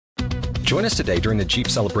Join us today during the Jeep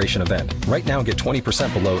Celebration event. Right now, get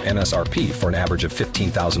 20% below MSRP for an average of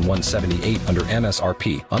 $15,178 under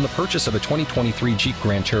MSRP on the purchase of a 2023 Jeep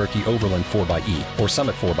Grand Cherokee Overland 4xE or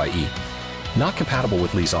Summit 4xE. Not compatible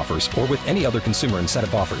with lease offers or with any other consumer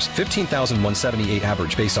incentive offers. $15,178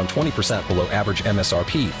 average based on 20% below average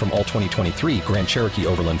MSRP from all 2023 Grand Cherokee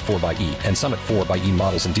Overland 4xE and Summit 4xE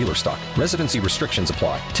models in dealer stock. Residency restrictions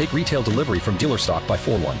apply. Take retail delivery from dealer stock by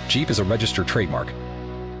 4/1. Jeep is a registered trademark.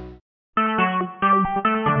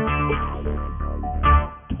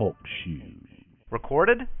 Talk shoes.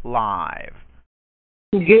 Recorded live.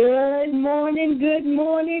 Good morning, good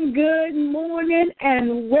morning, good morning,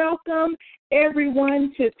 and welcome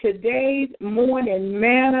everyone to today's Morning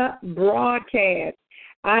Manna broadcast.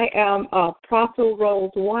 I am Apostle Rose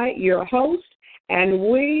White, your host, and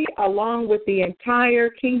we, along with the entire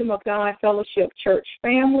Kingdom of God Fellowship Church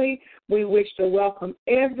family, we wish to welcome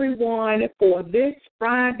everyone for this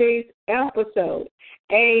Friday's episode.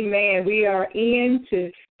 Amen. We are in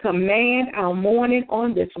to command our morning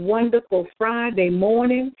on this wonderful Friday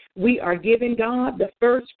morning. We are giving God the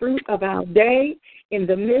first fruit of our day in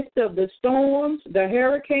the midst of the storms, the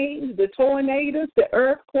hurricanes, the tornadoes, the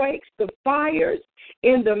earthquakes, the fires,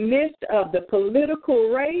 in the midst of the political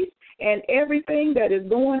race and everything that is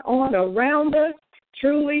going on around us.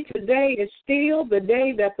 Truly, today is still the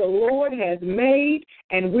day that the Lord has made,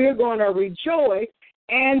 and we're going to rejoice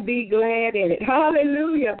and be glad in it.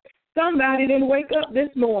 Hallelujah. Somebody didn't wake up this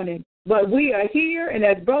morning, but we are here, and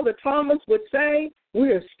as Brother Thomas would say,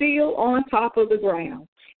 we are still on top of the ground.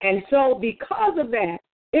 And so because of that,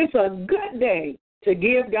 it's a good day to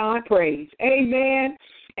give God praise. Amen.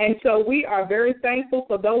 And so we are very thankful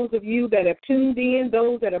for those of you that have tuned in,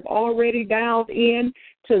 those that have already dialed in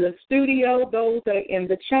to the studio, those that are in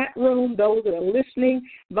the chat room, those that are listening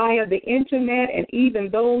via the internet, and even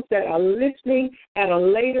those that are listening at a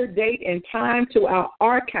later date and time to our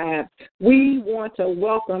archive. We want to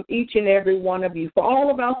welcome each and every one of you. For all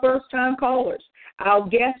of our first-time callers, our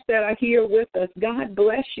guests that are here with us, God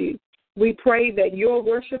bless you. We pray that your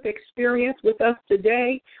worship experience with us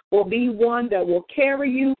today will be one that will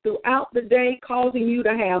carry you throughout the day, causing you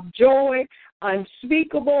to have joy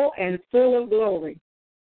unspeakable and full of glory.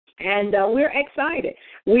 And we're excited.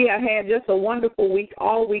 We have had just a wonderful week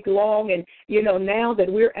all week long. And, now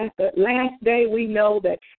that we're at the last day, we know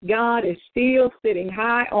that God is still sitting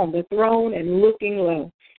high on the throne and looking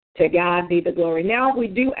low. To God be the glory. Now, we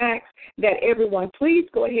do ask that everyone please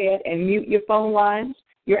go ahead and mute your phone lines.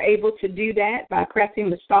 You're able to do that by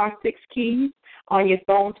pressing the *6 keys on your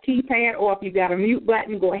phone's keypad, or if you've got a mute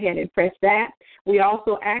button, go ahead and press that. We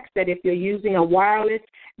also ask that if you're using a wireless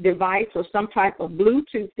device or some type of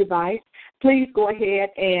Bluetooth device, please go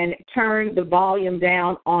ahead and turn the volume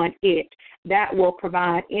down on it. That will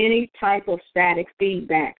provide any type of static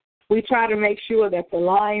feedback. We try to make sure that the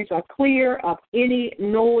lines are clear of any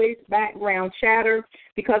noise, background chatter,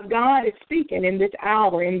 because God is speaking in this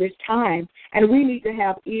hour, in this time, and we need to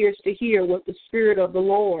have ears to hear what the Spirit of the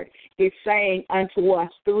Lord is saying unto us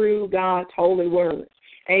through God's holy word.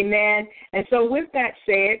 Amen. And so with that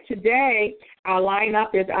said, today our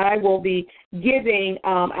lineup is I will be giving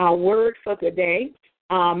our word for the day.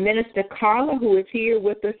 Minister Carla, who is here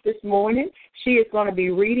with us this morning, she is going to be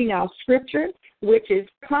reading our scripture, which is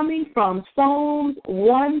coming from Psalms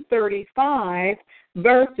 135,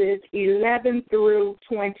 verses 11 through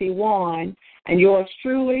 21. And yours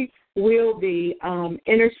truly will be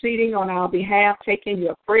interceding on our behalf, taking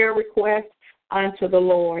your prayer requests unto the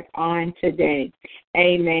Lord on today.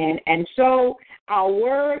 Amen. And so our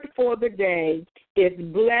word for the day is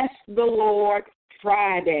Bless the Lord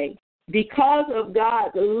Friday. Because of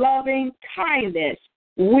God's loving kindness,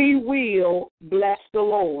 we will bless the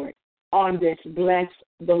Lord on this Bless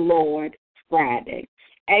the Lord Friday.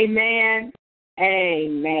 Amen.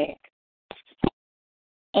 Amen.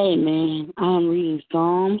 Amen. I'm reading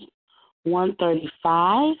Psalms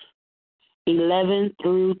 135, 11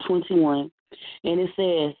 through 21. And it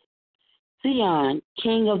says, Sion,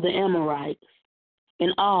 king of the Amorites,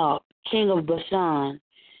 and Og, king of Bashan,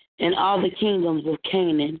 and all the kingdoms of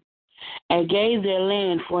Canaan, and gave their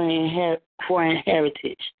land for an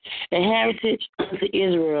heritage, a heritage unto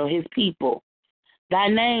Israel, his people. Thy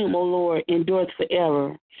name, O Lord, endureth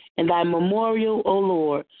forever, and thy memorial, O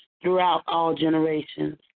Lord, throughout all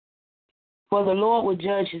generations. For the Lord will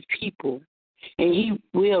judge his people, and he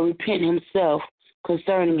will repent himself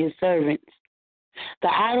concerning his servants. The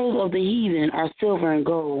idols of the heathen are silver and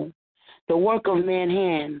gold, the work of man's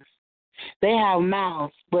hands. They have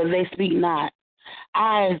mouths, but they speak not.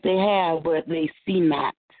 Eyes they have, but they see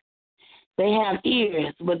not. They have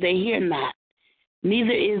ears, but they hear not.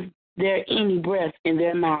 Neither is there any breath in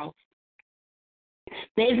their mouth.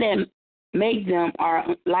 They that make them are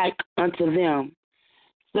like unto them.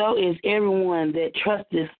 So is everyone that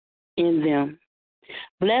trusteth in them.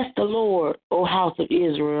 Bless the Lord, O house of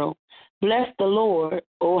Israel. Bless the Lord,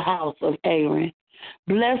 O house of Aaron.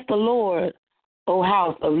 Bless the Lord, O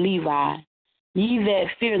house of Levi. Ye that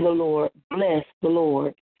fear the Lord, bless the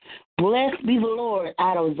Lord. Blessed be the Lord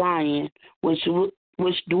out of Zion, which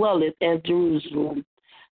dwelleth at Jerusalem.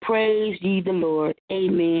 Praise ye the Lord.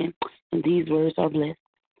 Amen. And these words are blessed.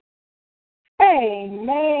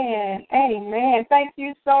 Amen. Amen. Thank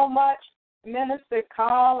you so much, Minister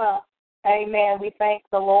Carla. Amen. We thank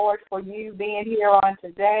the Lord for you being here on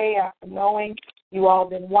today, knowing you all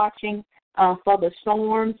been watching for the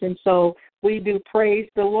storms. And so we do praise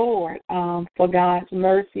the Lord for God's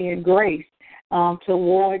mercy and grace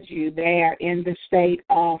towards you there in the state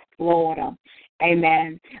of Florida.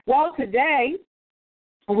 Amen. Well, today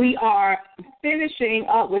we are finishing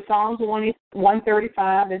up with Psalms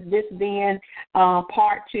 135, as this being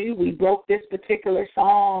part 2. We broke this particular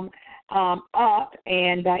psalm up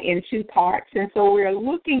and in 2 parts. And so we're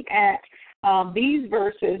looking at these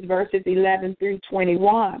verses 11 through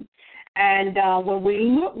 21. And when we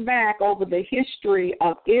look back over the history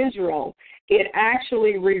of Israel, it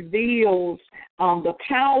actually reveals the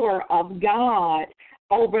power of God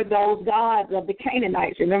over those gods of the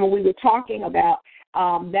Canaanites. Remember, we were talking about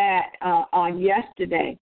that on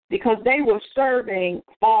yesterday, because they were serving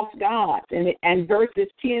false gods. And verses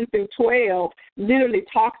 10 through 12 literally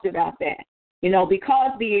talks about that. You know,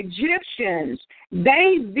 because the Egyptians,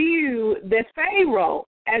 they view the Pharaoh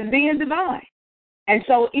as being divine. And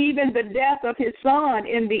so even the death of his son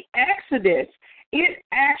in the Exodus, it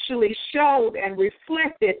actually showed and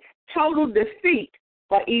reflected total defeat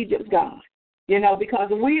for Egypt's God. You know,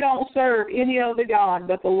 because we don't serve any other God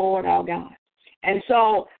but the Lord our God. And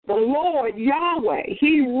so the Lord Yahweh,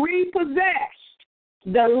 he repossessed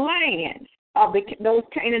the land of those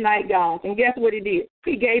Canaanite gods. And guess what he did?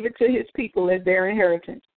 He gave it to his people as their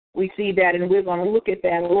inheritance. We see that, and we're going to look at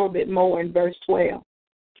that a little bit more in verse 12.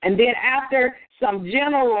 And then after some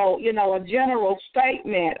general, a general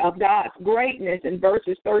statement of God's greatness in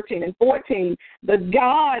verses 13 and 14, the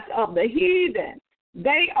gods of the heathen,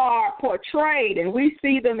 they are portrayed, and we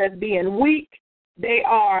see them as being weak. They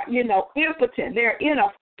are, impotent. They're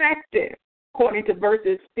ineffective, according to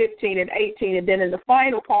verses 15 and 18. And then in the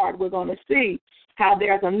final part, we're going to see how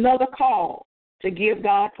there's another call to give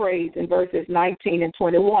God praise in verses 19 and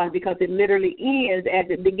 21, because it literally ends as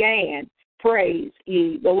it began. Praise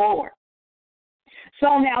ye the Lord.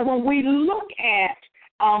 So now when we look at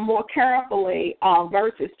more carefully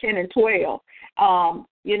verses 10 and 12,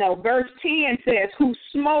 verse 10 says, who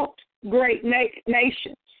smote great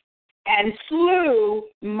nations and slew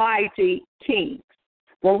mighty kings.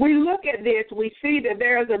 When we look at this, we see that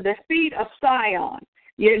there is a defeat of Sion.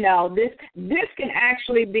 This can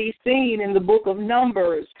actually be seen in the book of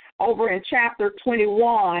Numbers over in chapter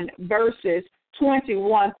 21, verses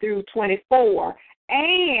 21 through 24,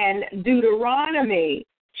 and Deuteronomy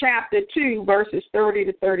chapter 2, verses 30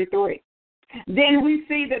 to 33. Then we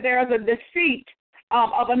see that there is a defeat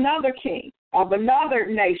of another king, of another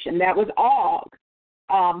nation, that was Og.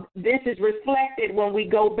 This is reflected when we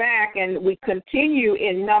go back and we continue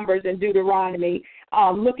in Numbers and Deuteronomy,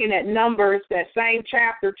 looking at Numbers, that same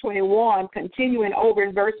chapter 21, continuing over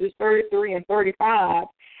in verses 33 and 35,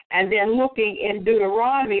 and then looking in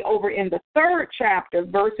Deuteronomy over in the 3rd chapter,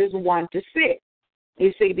 verses 1 to 6.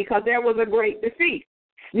 You see, because there was a great defeat.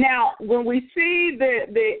 Now, when we see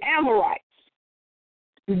the Amorites,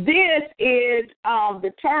 this is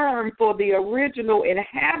the term for the original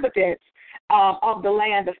inhabitants of the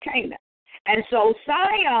land of Canaan. And so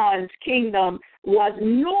Sion's kingdom was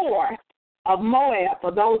north of Moab.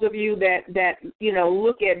 For those of you that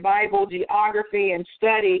look at Bible geography and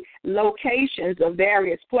study locations of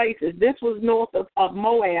various places, this was north of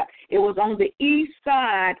Moab. It was on the east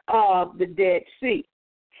side of the Dead Sea.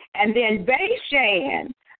 And then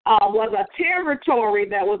Bashan was a territory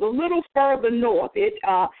that was a little further north. It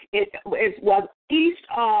was east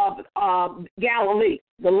of Galilee,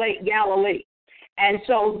 the Lake Galilee. And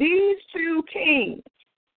so these two kings,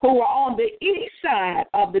 who were on the east side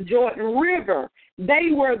of the Jordan River, they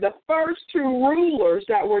were the first two rulers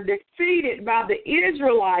that were defeated by the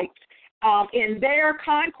Israelites in their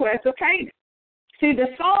conquest of Canaan. See, the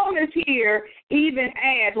psalmist here even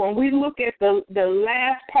adds, when we look at the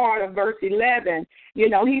last part of verse 11,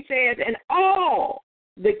 he says, and all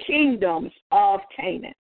the kingdoms of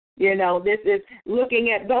Canaan. This is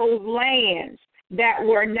looking at those lands that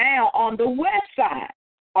were now on the west side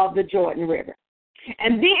of the Jordan River.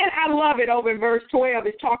 And then I love it over in verse 12,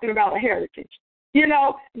 it's talking about a heritage. You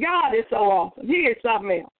know, God is so awesome. He is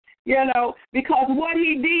something else, you know, because what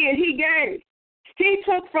he did, he gave. He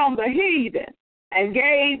took from the heathen and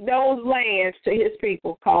gave those lands to his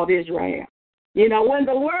people called Israel. You know, when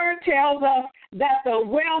the word tells us that the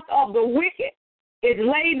wealth of the wicked is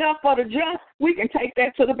laid up for the just, we can take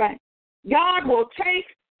that to the bank. God will take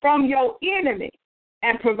from your enemy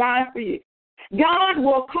and provide for you. God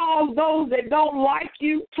will cause those that don't like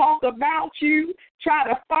you, talk about you, try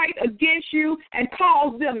to fight against you, and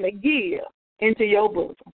cause them to give into your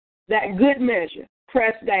bosom. That good measure,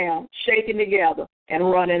 pressed down, shaken together, and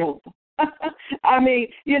running over. I mean,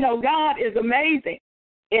 you know, God is amazing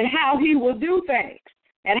in how he will do things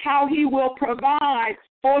and how he will provide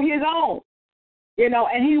for his own. You know,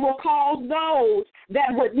 and he will cause those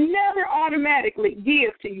that would never automatically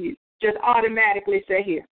give to you, just automatically say,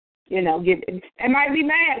 here, you know, give it. They might be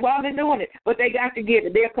mad while they're doing it, but they got to give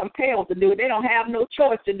it. They're compelled to do it. They don't have no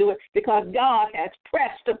choice to do it because God has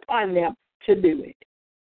pressed upon them to do it.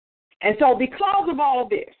 And so because of all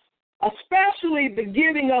this, especially the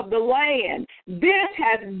giving of the land, this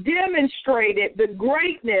has demonstrated the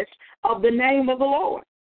greatness of the name of the Lord.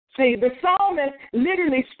 See, the psalmist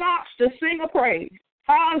literally stops to sing a praise.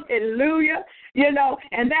 Hallelujah. You know,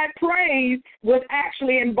 and that praise was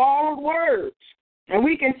actually in borrowed words. And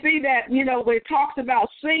we can see that, you know, when it talks about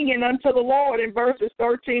singing unto the Lord in verses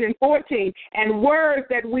 13 and 14, and words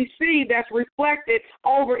that we see that's reflected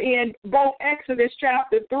over in both Exodus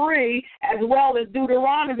chapter 3 as well as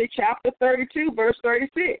Deuteronomy chapter 32, verse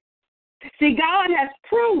 36. See, God has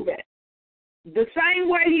proven the same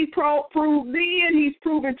way he proved then, he's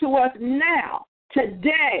proven to us now,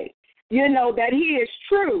 today, you know, that he is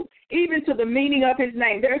true, even to the meaning of his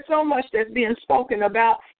name. There's so much that's being spoken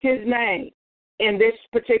about his name in this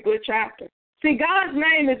particular chapter. See, God's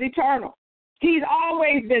name is eternal. He's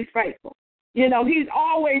always been faithful. You know, he's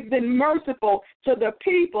always been merciful to the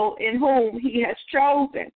people in whom he has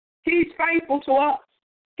chosen. He's faithful to us.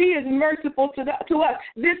 He is merciful to us.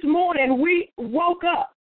 This morning we woke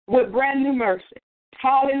up with brand new mercy.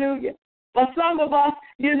 Hallelujah. For some of us,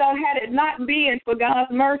 you know, had it not been for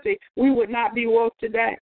God's mercy, we would not be woke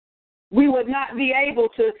today. We would not be able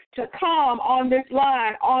to come on this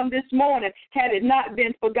line on this morning had it not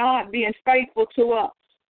been for God being faithful to us,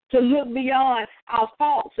 to look beyond our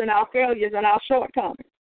faults and our failures and our shortcomings.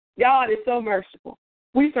 God is so merciful.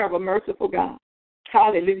 We serve a merciful God.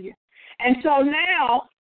 Hallelujah. And so now,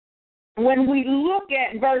 when we look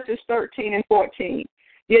at verses 13 and 14,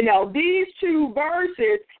 you know, these two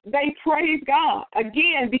verses, they praise God,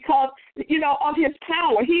 again, because, you know, of his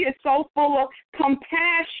power. He is so full of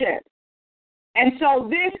compassion. And so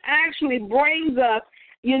this actually brings us,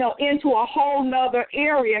 you know, into a whole nother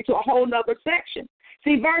area, into a whole nother section.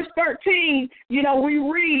 See, verse 13, you know, we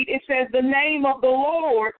read, it says, the name of the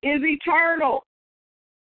Lord is eternal.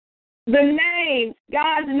 The name,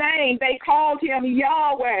 God's name, they called him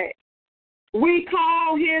Yahweh. We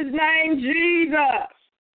call his name Jesus.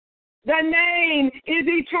 The name is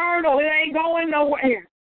eternal. It ain't going nowhere.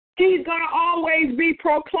 He's going to always be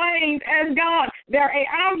proclaimed as God.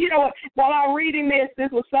 You know what, while I'm reading this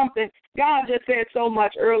was something God just said so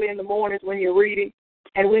much early in the mornings when you're reading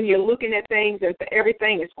and when you're looking at things and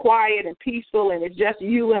everything is quiet and peaceful and it's just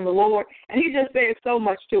you and the Lord. And he just said so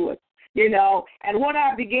much to us, you know. And what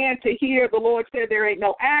I began to hear, the Lord said there ain't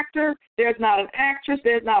no actor, there's not an actress,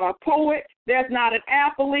 there's not a poet, there's not an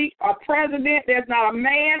athlete, a president, there's not a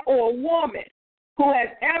man or a woman who has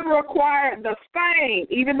ever acquired the fame,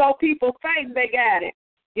 even though people think they got it,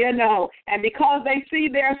 you know, and because they see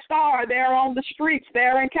their star there on the streets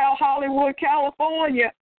there in Hollywood,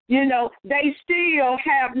 California, you know, they still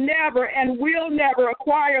have never and will never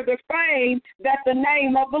acquire the fame that the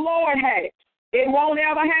name of the Lord has. It won't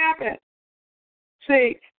ever happen.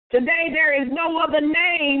 See, today there is no other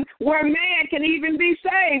name where man can even be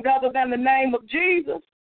saved other than the name of Jesus,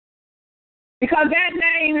 because that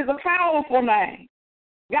name is a powerful name.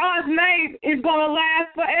 God's name is going to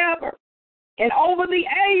last forever. And over the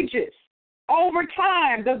ages, over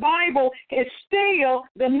time, the Bible is still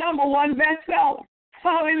the number one bestseller.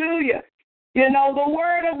 Hallelujah. You know, the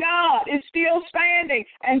Word of God is still standing,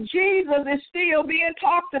 and Jesus is still being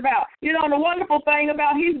talked about. You know, the wonderful thing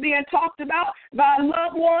about he's being talked about by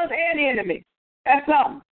loved ones and enemies. That's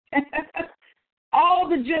something. All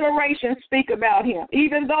the generations speak about him,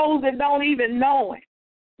 even those that don't even know him.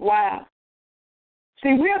 Wow.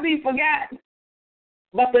 See, we'll be forgotten,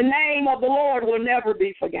 but the name of the Lord will never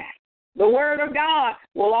be forgotten. The Word of God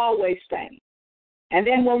will always stand. And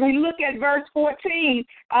then when we look at verse 14,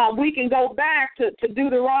 we can go back to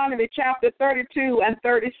Deuteronomy chapter 32 and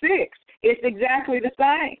 36. It's exactly the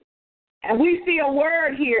same. And we see a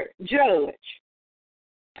word here, judge.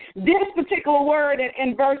 This particular word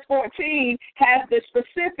in verse 14 has the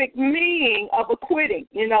specific meaning of acquitting,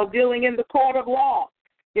 dealing in the court of law.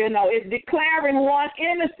 It's declaring one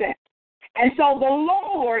innocent. And so the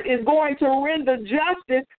Lord is going to render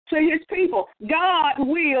justice to his people. God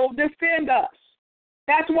will defend us.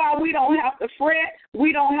 That's why we don't have to fret.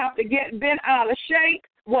 We don't have to get bent out of shape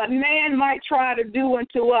what man might try to do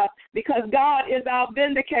unto us, because God is our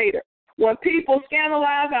vindicator. When people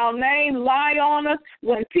scandalize our name, lie on us,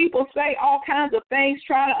 when people say all kinds of things,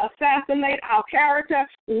 try to assassinate our character,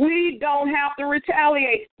 we don't have to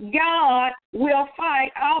retaliate. God will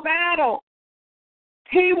fight our battle.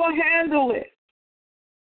 He will handle it.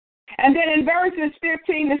 And then in verses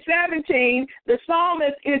 15 to 17, the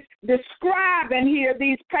psalmist is describing here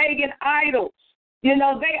these pagan idols. They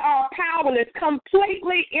are powerless,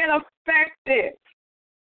 completely ineffective.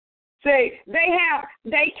 See,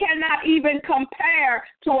 they cannot even compare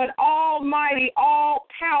to an almighty,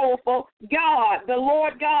 all-powerful God, the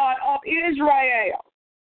Lord God of Israel.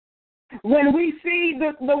 When we see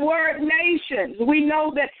the word nations, we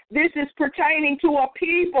know that this is pertaining to a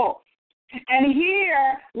people. And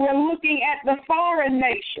here we're looking at the foreign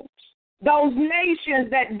nations, those nations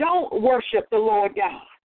that don't worship the Lord God.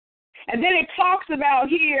 And then it talks about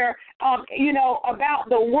here, about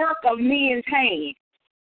the work of men's hands.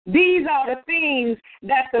 These are the things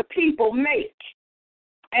that the people make.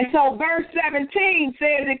 And so verse 17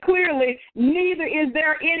 says it clearly, neither is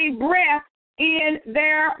there any breath in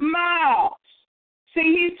their mouths.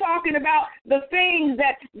 See, he's talking about the things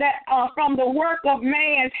that from the work of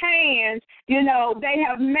man's hands, they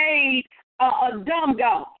have made a dumb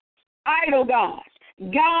god, idol gods.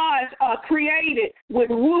 Gods are created with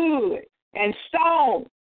wood and stone.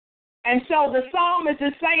 And so the psalmist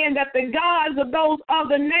is saying that the gods of those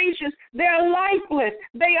other nations, they're lifeless.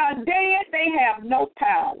 They are dead. They have no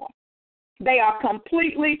power. They are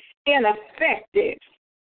completely ineffective.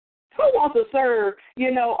 Who wants to serve,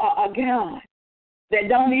 a God that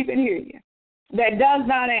don't even hear you, that does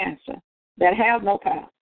not answer, that has no power?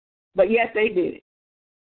 But yes, they did it.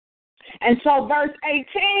 And so verse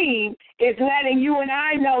 18 is letting you and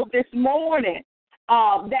I know this morning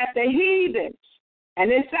that the heathens, and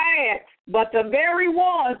it's sad, but the very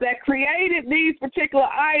ones that created these particular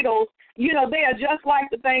idols, they are just like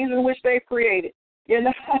the things in which they created.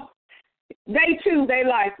 They too, they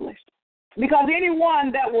lifeless. Because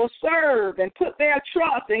anyone that will serve and put their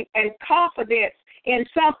trust and confidence in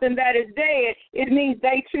something that is dead, it means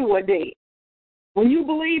they too are dead. When you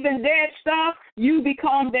believe in dead stuff, you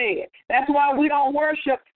become dead. That's why we don't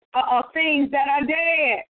worship things that are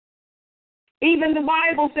dead. Even the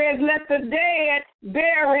Bible says, let the dead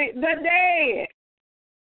bury the dead.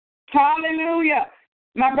 Hallelujah.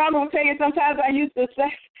 My brother will tell you sometimes I used to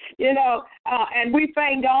say, and we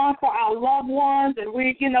thank God for our loved ones, and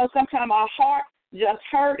we, sometimes our heart just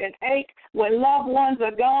hurt and ache when loved ones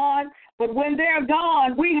are gone. But when they're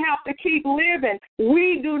gone, we have to keep living.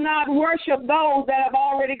 We do not worship those that have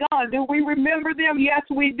already gone. Do we remember them? Yes,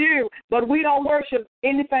 we do. But we don't worship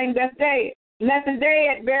anything that's dead. Let the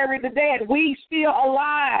dead bury the dead. We still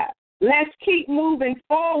alive. Let's keep moving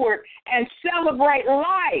forward and celebrate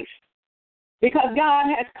life, because God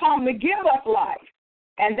has come to give us life,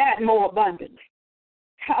 and that more abundantly.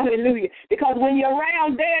 Hallelujah. Because when you're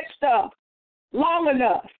around dead stuff long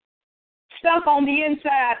enough, stuff on the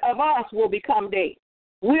inside of us will become dead.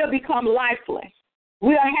 We'll become lifeless.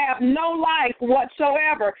 We'll have no life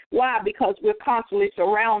whatsoever. Why? Because we're constantly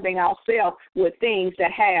surrounding ourselves with things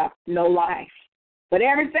that have no life. But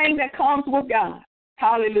everything that comes with God,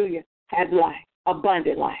 hallelujah, has life,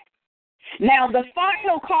 abundant life. Now, the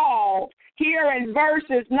final call here in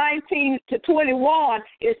verses 19 to 21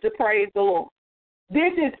 is to praise the Lord.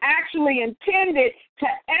 This is actually intended to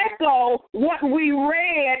echo what we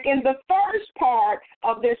read in the first part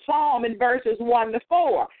of this psalm in verses 1 to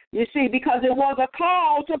 4. You see, because it was a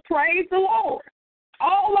call to praise the Lord.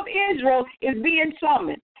 All of Israel is being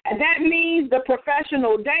summoned, and that means the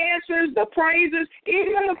professional dancers, the praisers,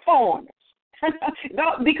 even the foreigners.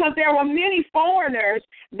 Because there were many foreigners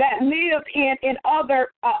that lived in other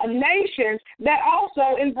nations that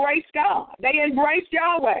also embraced God. They embraced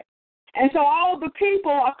Yahweh. And so all the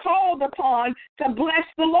people are called upon to bless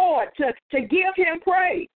the Lord, to give him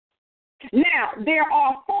praise. Now, there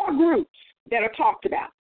are 4 groups that are talked about.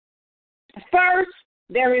 First,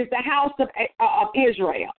 there is the house of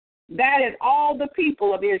Israel. That is all the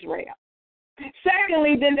people of Israel.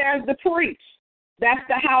 Secondly, then there's the priests. That's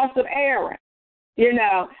the house of Aaron.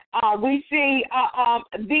 We see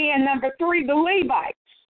then number 3, the Levites.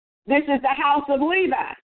 This is the house of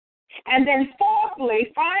Levi. And then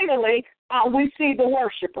fourthly, finally, we see the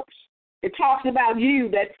worshipers. It talks about you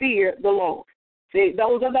that fear the Lord. See,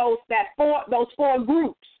 those are those four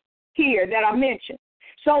groups here that I mentioned.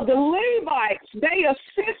 So the Levites, they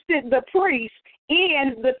assisted the priests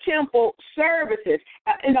in the temple services.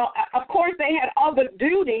 Of course, they had other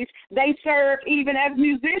duties. They served even as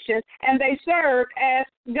musicians, and they served as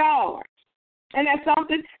guards. And that's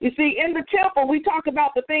something, you see, in the temple, we talk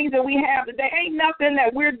about the things that we have today. Ain't nothing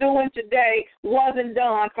that we're doing today wasn't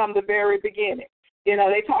done from the very beginning.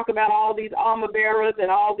 They talk about all these armor bearers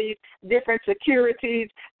and all these different securities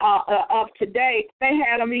of today. They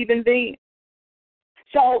had them even then.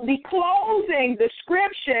 So the closing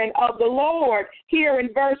description of the Lord here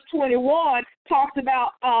in verse 21 talks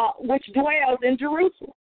about which dwells in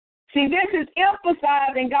Jerusalem. See, this is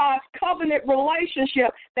emphasizing God's covenant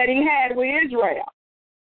relationship that he had with Israel.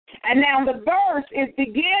 And now the verse is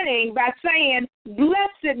beginning by saying,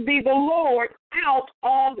 blessed be the Lord out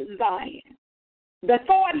of Zion. The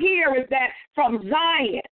thought here is that from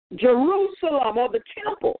Zion, Jerusalem, or the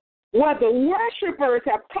temple, where the worshipers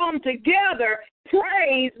have come together,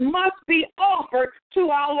 praise must be offered to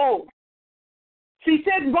our Lord. See,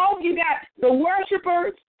 said both you got the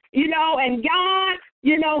worshipers, and God,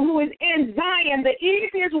 who is in Zion. The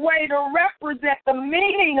easiest way to represent the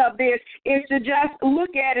meaning of this is to just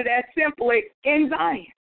look at it as simply in Zion.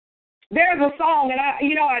 There's a song, and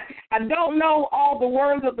I don't know all the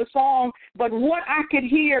words of the song, but what I could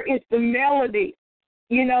hear is the melody,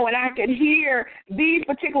 and I could hear these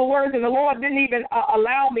particular words, and the Lord didn't even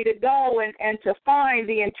allow me to go and to find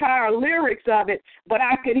the entire lyrics of it, but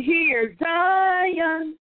I could hear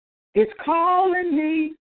Zion is calling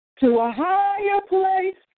me to a higher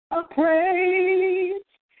place of praise.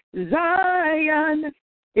 Zion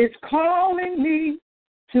is calling me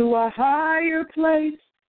to a higher place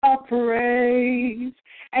of praise.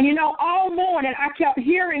 And all morning I kept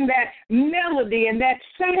hearing that melody and that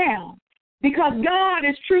sound because God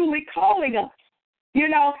is truly calling us. He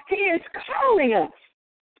is calling us.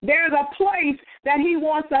 There's a place that he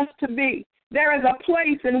wants us to be. There is a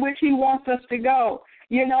place in which he wants us to go.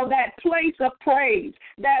 That place of praise,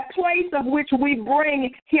 that place of which we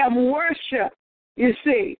bring him worship, you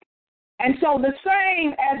see. And so the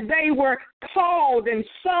same as they were called and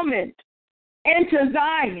summoned into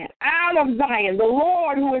Zion, out of Zion, the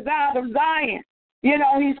Lord who is out of Zion,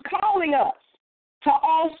 he's calling us to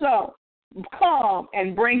also come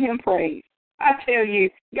and bring him praise. I tell you,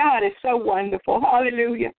 God is so wonderful.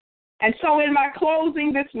 Hallelujah. And so in my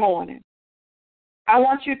closing this morning, I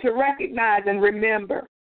want you to recognize and remember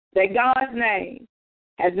that God's name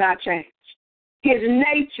has not changed. His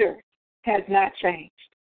nature has not changed.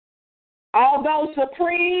 Although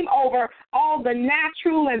supreme over all the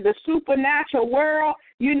natural and the supernatural world,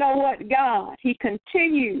 you know what, God, he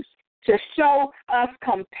continues to show us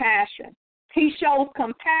compassion. He shows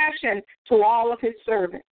compassion to all of his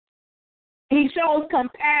servants. He shows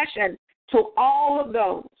compassion to all of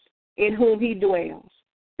those in whom he dwells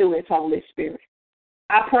through his Holy Spirit.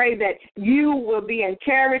 I pray that you will be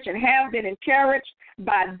encouraged and have been encouraged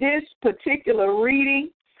by this particular reading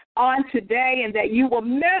on today, and that you will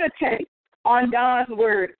meditate on God's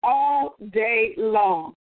word all day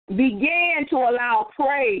long. Begin to allow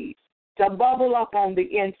praise to bubble up on the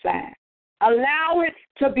inside. Allow it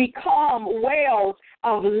to become wells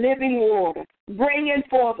of living water, bringing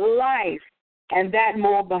forth life and that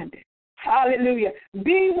more abundant. Hallelujah.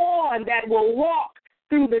 Be one that will walk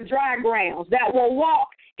through the dry grounds, that will walk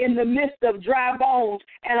in the midst of dry bones,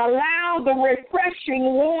 and allow the refreshing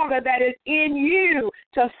water that is in you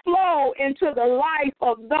to flow into the life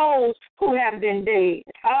of those who have been dead.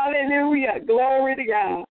 Hallelujah. Glory to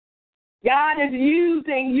God. God is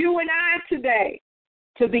using you and I today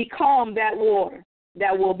to become that water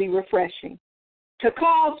that will be refreshing, to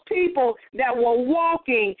cause people that were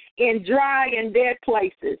walking in dry and dead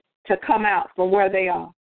places to come out from where they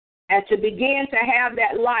are, and to begin to have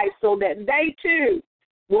that life so that they too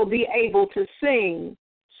will be able to sing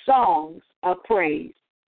songs of praise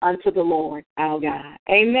unto the Lord our God.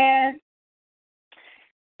 Amen.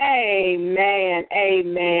 Amen.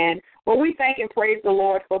 Amen. Well, we thank and praise the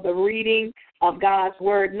Lord for the reading of God's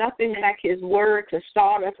word. Nothing like his word to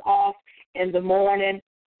start us off in the morning.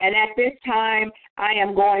 And at this time, I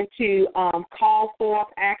am going to call forth,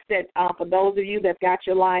 ask that for those of you that got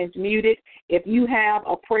your lines muted, if you have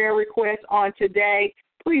a prayer request on today,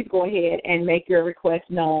 please go ahead and make your request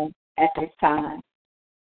known at this time.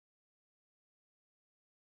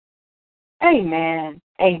 Amen.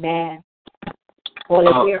 Amen.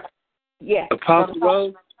 Well, yes. Apostle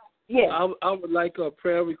Rose, yes. I would like a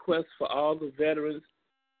prayer request for all the veterans,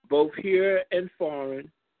 both here and foreign,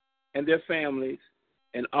 and their families,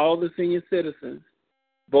 and all the senior citizens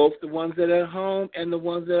both the ones that are at home and the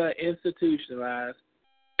ones that are institutionalized,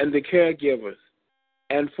 and the caregivers,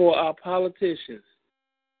 and for our politicians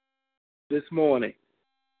this morning,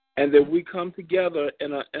 and that we come together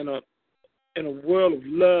in a world of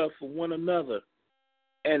love for one another,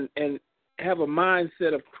 and have a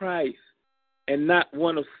mindset of Christ, and not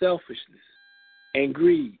one of selfishness and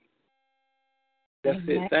greed. That's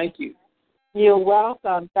Amen. it. Thank you. You're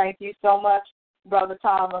welcome. Thank you so much, Brother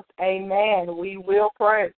Thomas. Amen. We will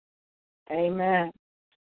pray. Amen.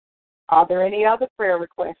 Are there any other prayer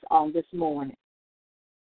requests on this morning?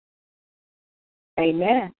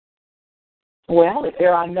 Amen. Well, if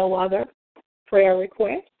there are no other prayer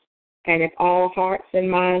requests, and if all hearts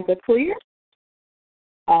and minds are clear,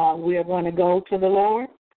 we are going to go to the Lord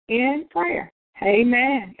in prayer.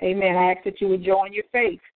 Amen. Amen. I ask that you would join your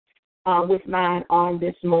faith with mine on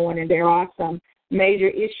this morning. There are some major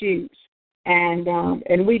issues,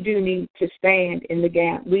 and we do need to stand in the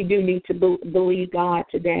gap. We do need to believe God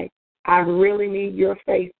today. I really need your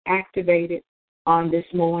faith activated on this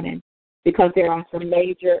morning, because there are some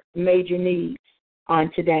major needs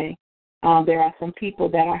on today. There are some people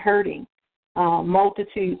that are hurting,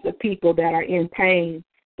 multitudes of people that are in pain,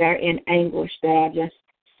 that are in anguish, that are just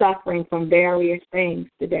suffering from various things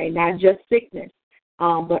today, not just sickness,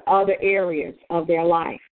 but other areas of their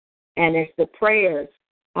life. And it's the prayers,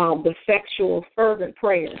 the effectual, fervent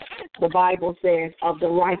prayers, the Bible says, of the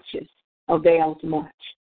righteous avails much.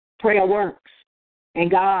 Prayer works,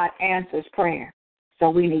 and God answers prayer.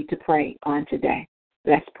 So we need to pray on today.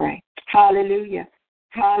 Let's pray. Hallelujah.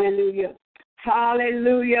 Hallelujah.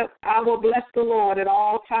 Hallelujah. I will bless the Lord at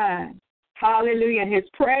all times. Hallelujah. And his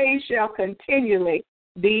praise shall continually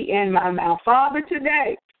be in my mouth. Father,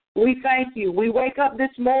 today we thank you. We wake up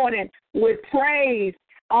this morning with praise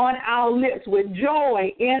on our lips, with joy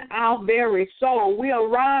in our very soul. We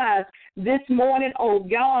arise this morning, oh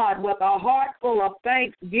God, with a heart full of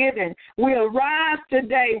thanksgiving. We arise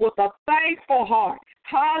today with a thankful heart.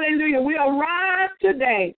 Hallelujah. We arise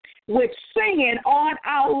today with singing on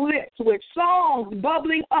our lips, with songs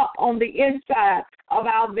bubbling up on the inside of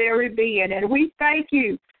our very being. And we thank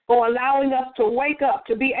you for allowing us to wake up,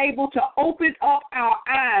 to be able to open up our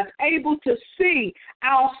eyes, able to see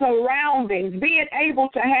our surroundings, being able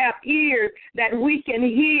to have ears that we can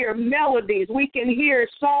hear melodies, we can hear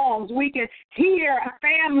songs, we can hear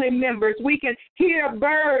family members, we can hear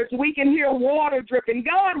birds, we can hear water dripping.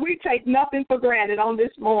 God, we take nothing for granted on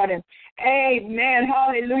this morning. Amen.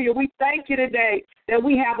 Hallelujah. We thank you today that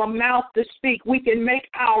we have a mouth to speak. We can make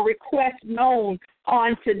our requests known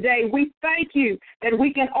on today. We thank you that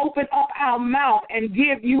we can open up our mouth and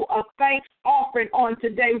give you a thanks offering on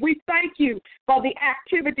today. We thank you for the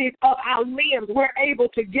activities of our limbs. We're able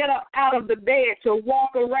to get up out of the bed, to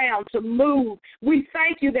walk around, to move. We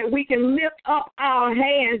thank you that we can lift up our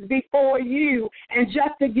hands before you and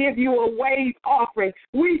just to give you a wave offering.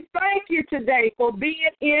 We thank you today for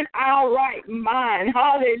being in our right mind.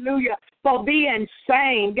 Hallelujah. For being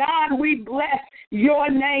sane. God, we bless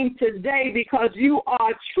your name today because you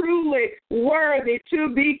are truly worthy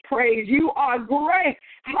to be praised. You are great.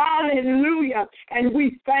 Hallelujah. And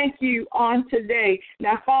we thank you on today.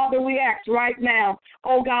 Now, Father, we ask right now,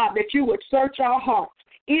 oh God, that you would search our hearts.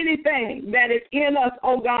 Anything that is in us,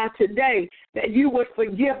 oh God, today, that you would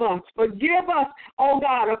forgive us. Forgive us, oh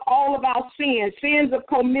God, of all of our sins, sins of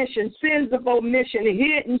commission, sins of omission,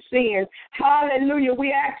 hidden sins. Hallelujah.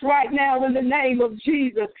 We ask right now in the name of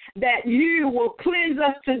Jesus that you will cleanse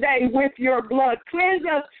us today with your blood. Cleanse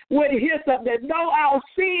us with hyssop, that though our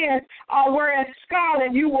sins were as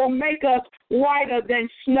scarlet, you will make us whiter than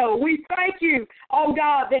snow. We thank you, oh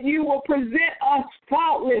God, that you will present us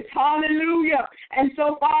faultless. Hallelujah. And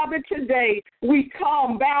so, Father, today we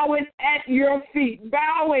come bowing at your feet,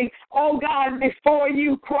 bowing, oh God, before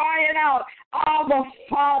you, crying out, Abba,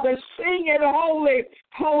 Father, singing holy,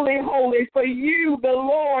 holy, holy, for you, the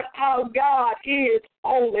Lord our God, is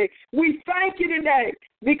holy. We thank you today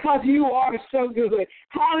because you are so good.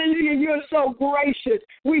 Hallelujah, you're so gracious.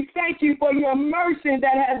 We thank you for your mercy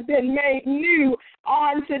that has been made new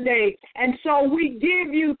on today. And so we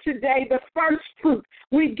give you today the first fruit.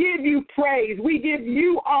 We give you praise. We give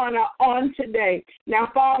you honor on today. Now,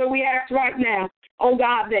 Father, we ask right now, oh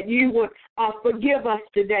God, that you would forgive us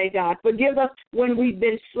today, God. Forgive us when we've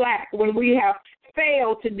been slack, when we have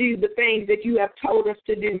failed to do the things that you have told us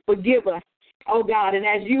to do. Forgive us, oh God. And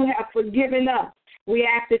as you have forgiven us, We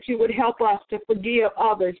ask that you would help us to forgive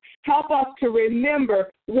others. Help us to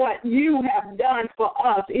remember what you have done for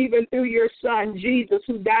us, even through your Son, Jesus,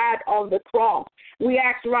 who died on the cross. We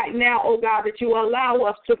ask right now, oh God, that you allow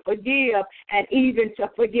us to forgive and even to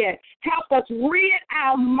forget. Help us rid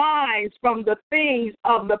our minds from the things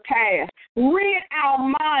of the past. Rid our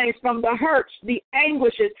minds from the hurts, the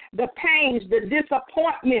anguishes, the pains, the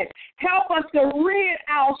disappointment. Help us to rid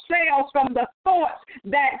ourselves from the thoughts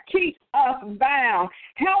that keep us bound.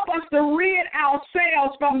 Help us to rid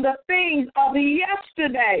ourselves from the things of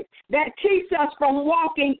yesterday that keeps us from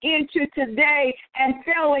walking into today and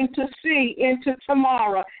failing to see into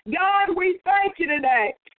tomorrow. God, we thank you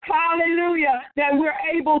today. Hallelujah, that we're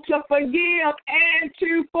able to forgive and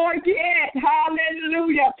to forget.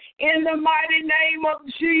 Hallelujah. In the mighty name of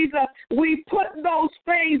Jesus, we put those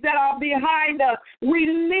things that are behind us. We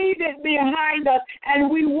leave it behind us, and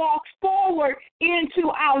we walk forward into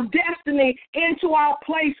our destiny, into our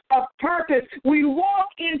place of purpose. We walk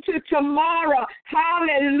into tomorrow,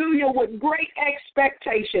 hallelujah, with great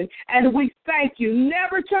expectation. And we thank you,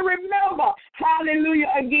 never to remember,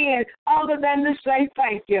 hallelujah, again, other than to say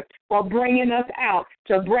thank you for bringing us out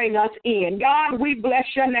to bring us in. God, we bless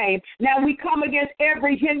your name. Now we come against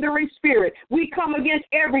every hindering spirit. We come against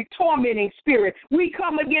every tormenting spirit. We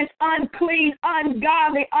come against unclean,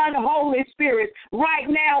 ungodly, unholy spirits right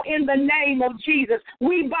now in the name of Jesus.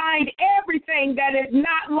 We bind everything that is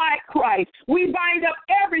not like Christ. We bind up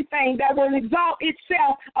everything that will exalt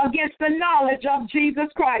itself against the knowledge of Jesus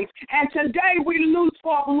Christ. And today we loose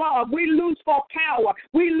forth love. We loose forth power.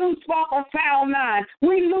 We loose forth a sound mind.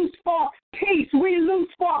 We loose forth peace. We loose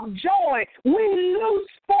forth joy. We loose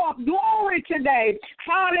forth glory today.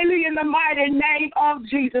 Hallelujah, in the mighty name of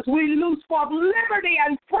Jesus. We loose forth liberty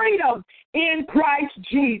and freedom in Christ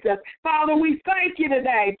Jesus. Father, we thank you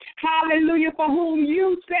today. Hallelujah, for whom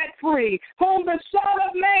you set free, whom the Son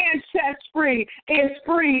of Man sets free is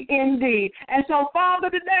free indeed. And so, Father,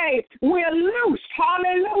 today we're loose,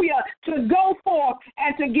 hallelujah, to go forth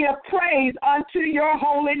and to give praise unto your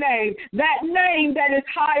holy name, that name that is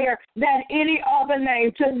higher than any other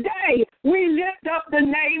name. Today we lift up the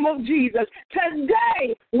name of Jesus.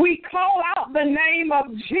 Today we call out the name of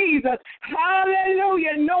Jesus.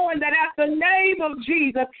 Hallelujah, knowing that at the name of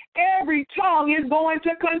Jesus, every tongue is going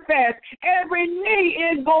to confess, every knee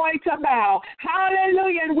is going to bow.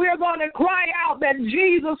 Hallelujah, and we're going to cry out that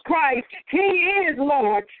Jesus Christ, he is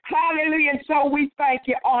Lord. Hallelujah, and so we thank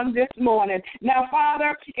you on this morning. Now,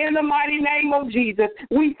 Father, in the mighty name of Jesus,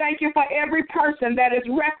 we thank you for every person that is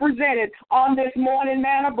represented on this Morning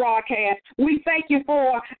Manna broadcast. We thank you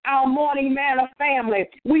for our Morning Manna family.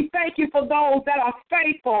 We thank you for those that are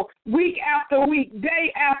faithful week after week,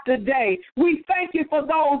 day after day. We thank you for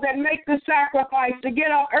those that make the sacrifice to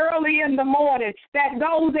get up early in the morning, that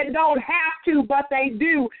those that don't have to, but they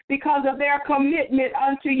do because of their commitment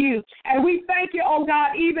unto you. And we thank you, oh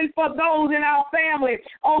God, even for those in our family,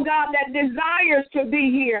 oh God, that desires to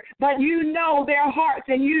be here, but you know their hearts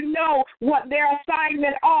and you know what their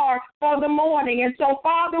assignment are for the morning. And so,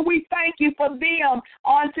 Father, we thank you for them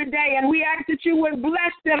on today, and we ask that you would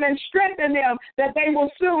bless them and strengthen them, that they will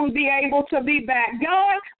soon be able to be back.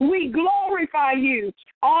 God, we glorify you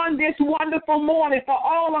on this wonderful morning for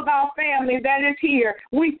all of our family that is here.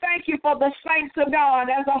 We thank you for the saints of God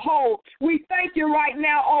as a whole. We thank you right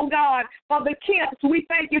now, oh God, for the Kemps. We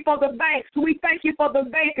thank you for the Banks. We thank you for the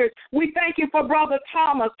Bakers. We thank you for Brother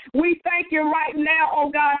Thomas. We thank you right now, oh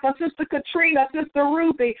God, for Sister Katrina, Sister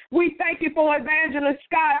Ruthie. We thank you for Evangelist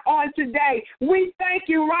Scott on today. We thank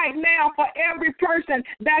you right now for every person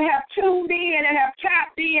that have tuned in and have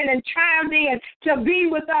tapped in and chimed in to be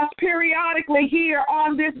with us periodically here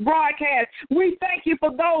on this broadcast. We thank you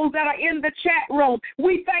for those that are in the chat room.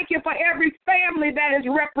 We thank you for every family that is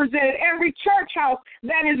represented, every church house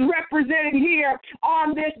that is represented here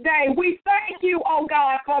on this day. We thank you, oh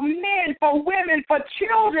God, for men, for women, for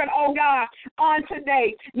children, oh God, on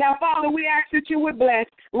today. Now, Father, we ask that you would bless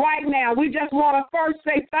right now. We just want to first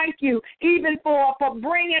say thank you, even for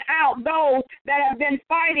bringing out those that have been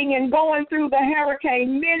fighting and going through the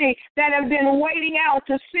hurricane, many that have been waiting out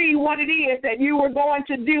to see what it is that you were going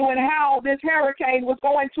to do and how this hurricane was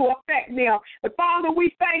going to affect them. But, Father,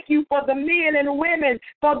 we thank you for the men and women,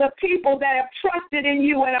 for the people that have trusted in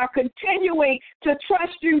you and are continuing to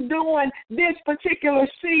trust you during this particular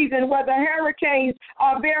season where the hurricanes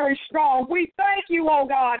are very strong. We we thank you, oh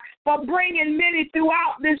God, for bringing many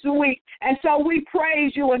throughout this week. And so we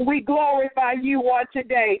praise you and we glorify you on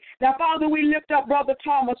today. Now, Father, we lift up Brother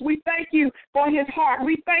Thomas. We thank you for his heart.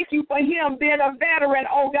 We thank you for him being a veteran,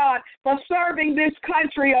 oh God, for serving this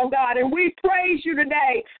country, oh God. And we praise you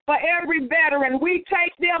today for every veteran. We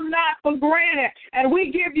take them not for granted. And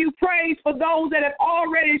we give you praise for those that have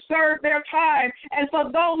already served their time and for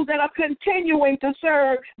those that are continuing to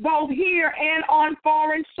serve both here and on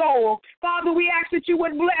foreign soil. Father, we ask that you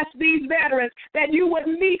would bless these veterans, that you would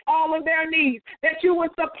meet all of their needs, that you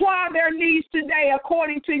would supply their needs today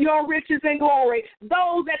according to your riches and glory.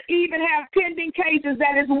 Those that even have pending cases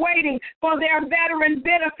that is waiting for their veteran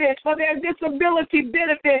benefits, for their disability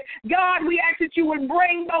benefits, God, we ask that you would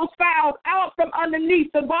bring those files out from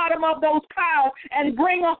underneath the bottom of those piles and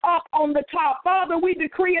bring them up on the top. Father, we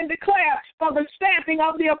decree and declare for the stamping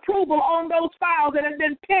of the approval on those files that have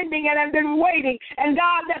been pending and have been waiting. And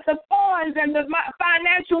God, that the funds and the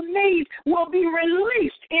financial needs will be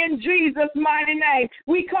released in Jesus' mighty name.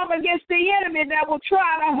 We come against the enemy that will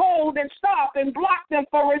try to hold and stop and block them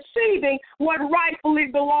for receiving what rightfully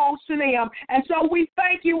belongs to them. And so we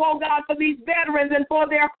thank you, oh God, for these veterans and for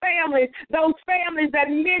their families, those families that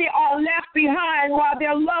many are left behind while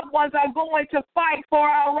their loved ones are going to fight for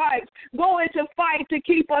our rights, going to fight to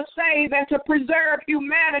keep us safe and to preserve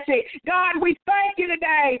humanity. God, we thank you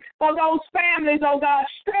today for those families, oh God.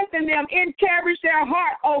 Strengthen them, encourage their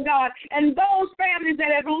heart, oh God. And those families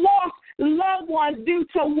that have lost loved ones due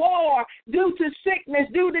to war, due to sickness,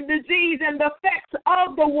 due to disease and the effects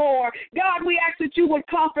of the war. God, we ask that you would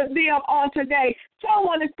comfort them on today.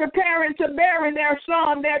 Someone is preparing to bury their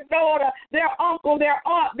son, their daughter, their uncle, their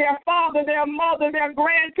aunt, their father, their mother, their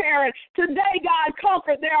grandparent. Today, God,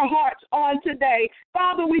 comfort their hearts on today.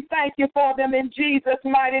 Father, we thank you for them in Jesus'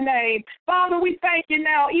 mighty name. Father, we thank you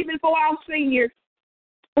now even for our seniors.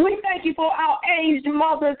 We thank you for our aged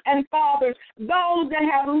mothers and fathers, those that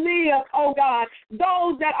have lived, oh God,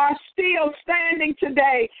 those that are still standing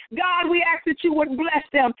today. God, we ask that you would bless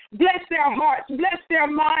them, bless their hearts, bless their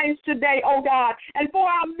minds today, oh God. And for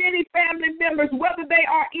our many family members, whether they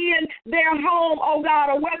are in their home, oh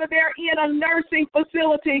God, or whether they're in a nursing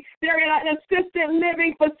facility, they're in an assisted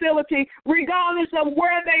living facility, regardless of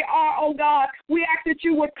where they are, oh God, we ask that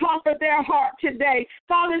you would comfort their heart today.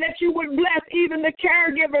 Father, that you would bless even the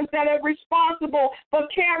caregivers that are responsible for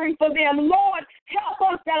caring for them. Lord,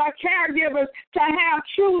 help us that are caregivers to have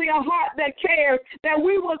truly a heart that cares, that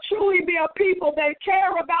we will truly be a people that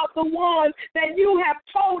care about the ones that you have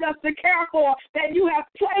told us to care for, that you have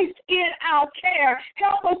placed in our care.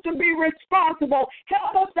 Help us to be responsible.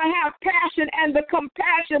 Help us to have passion and the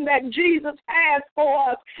compassion that Jesus has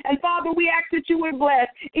for us. And Father, we ask that you would bless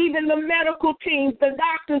even the medical teams, the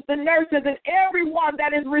doctors, the nurses, and everyone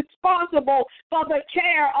that is responsible for the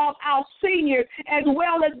care of our seniors, as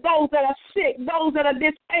well as those that are sick, those that are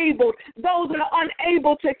disabled, those that are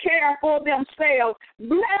unable to care for themselves.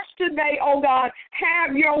 Bless today, oh God.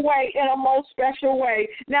 Have your way in a most special way.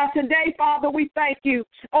 Now today, Father, we thank you,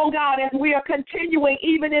 oh God, as we are continuing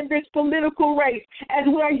even in this political race, as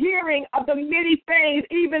we're hearing of the many things,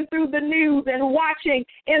 even through the news and watching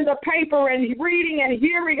in the paper and reading and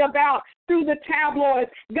hearing about through the tabloids.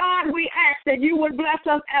 God, we ask that you would bless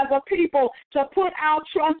us as a people to put our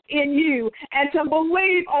trust in you and to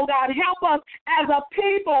believe, oh God. Help us as a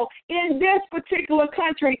people in this particular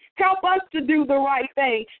country. Help us to do the right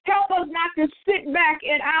thing. Help us not to sit back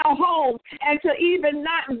in our homes and to even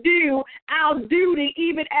not do our duty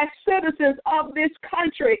even as citizens of this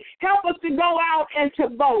country. Help us to go out and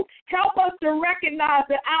to vote. Help us to recognize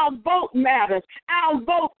that our vote matters. Our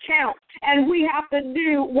vote counts, and we have to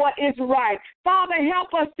do what is right. Father,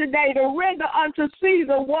 help us today to render unto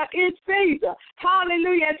Caesar what is Caesar.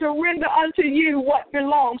 Hallelujah. And to render unto you what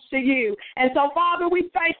belongs to you. And so, Father,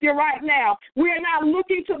 we thank you right now. We are not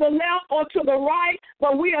looking to the left or to the right,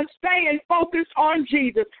 but we are staying focused on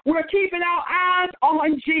Jesus. We're keeping our eyes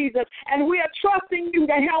on Jesus, and we are trusting you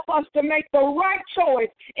to help us to make the right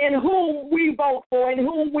choice in whom we vote for and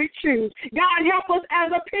whom we choose. God, help us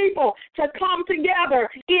as a people to come together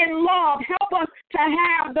in love. Help us to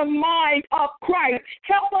have the mind of Christ.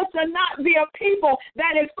 Help us to not be a people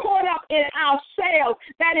that is caught up in ourselves,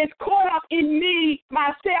 that is caught up in me,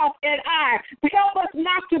 myself, and I. Help us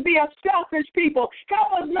not to be a selfish people.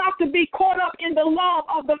 Help us not to be caught up in the love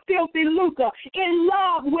of the filthy lucre, in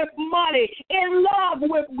love with money, in love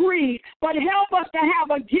with greed, but help us to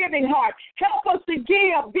have a giving heart. Help us to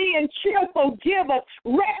give, being cheerful givers,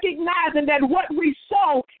 recognizing that what we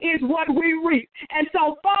sow is what we reap. And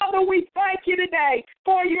so, Father, we thank you today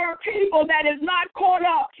for your people that is not caught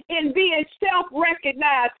up in being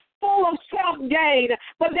self-recognized, full of self-gain,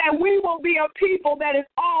 but that we will be a people that is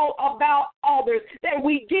all about others, that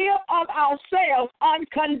we give of ourselves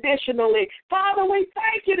unconditionally. Father, we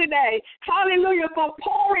thank you today, hallelujah, for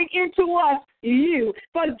pouring into us you,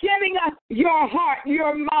 for giving us your heart,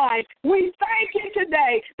 your mind. We thank you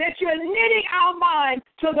today that you're knitting our mind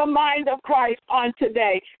to the mind of Christ on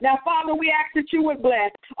today. Now, Father, we ask that you would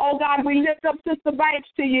bless. Oh, God, we lift up Sister Banks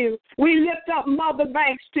to you. We lift up Mother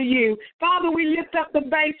Banks to you. Father, we lift up the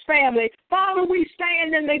Banks family. Father, we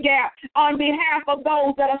stand in the gap on behalf of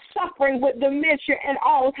those that are suffering with dementia and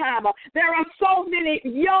Alzheimer. There are so many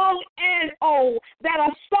young and old that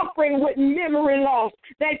are suffering with memory loss,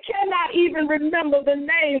 that cannot even remember the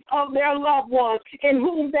names of their loved ones in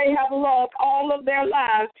whom they have loved all of their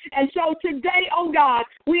lives. And so today, oh God,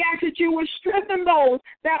 we ask that you would strengthen those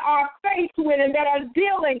that are faced with and that are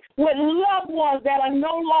dealing with loved ones that are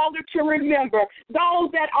no longer to remember,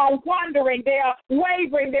 those that are wandering, they are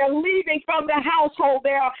wavering, they're leaving from the household,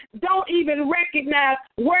 they don't even recognize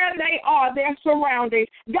where they are, their surroundings.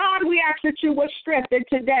 God, we ask that you would strengthen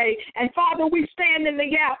today. And Father, we stand in the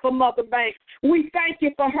gap for Mother Banks. We thank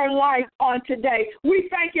you for her life on today. We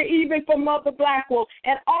thank you even for Mother Blackwell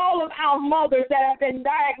and all of our mothers that have been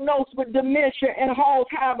diagnosed with dementia and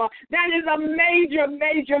Alzheimer. That is a major,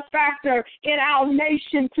 major factor in our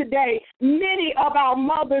nation today. Many of our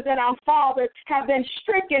mothers and our fathers have been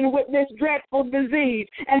stricken with this dreadful disease.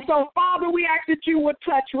 And so, Father, we ask that you would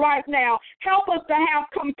touch right now. Help us to have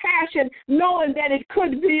compassion knowing that it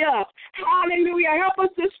could be us. Hallelujah. Help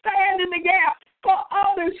us to stand in the gap for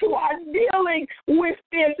others who are dealing with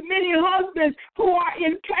this. Many husbands who are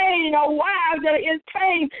in pain, or wives that are in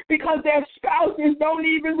pain because their spouses don't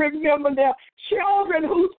even remember them. Children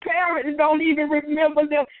whose parents don't even remember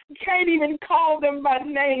them, can't even call them by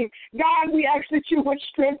name. God, we ask that you would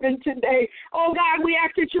strengthen today. Oh, God, we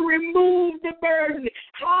ask that you remove the burden.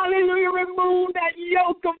 Hallelujah, remove that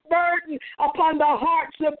yoke of burden upon the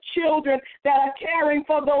hearts of children that are caring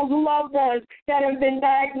for those loved ones that have been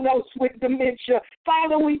diagnosed with dementia.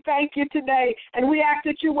 Father, we thank you today, and we ask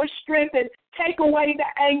that you would strengthen, take away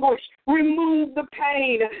the anguish, remove the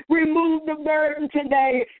pain, remove the burden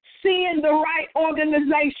today. Send the right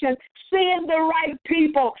organization, send the right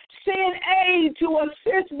people, send aid to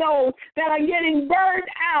assist those that are getting burned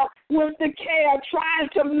out with the care, trying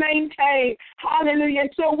to maintain. Hallelujah.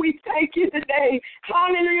 So we thank you today.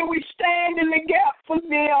 Hallelujah. We stand in the gap for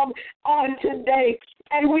them on today.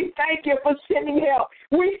 And we thank you for sending help.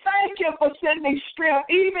 We thank you for sending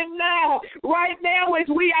strength. Even now, right now as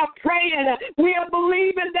we are praying, we are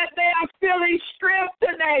believing that they are feeling strength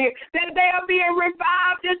today, that they are being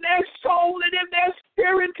revived in their soul and in their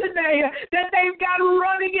spirit today, that they've got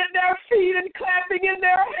running in their feet and clapping in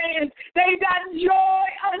their hands. They've got joy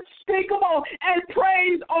unspeakable and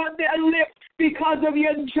praise on their lips because of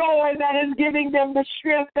your joy that is giving them the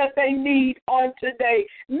strength that they need on today.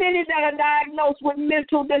 Many that are diagnosed with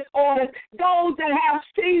mental disorders, those that have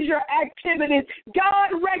seizure activities,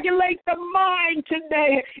 God, regulate the mind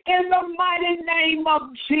today in the mighty name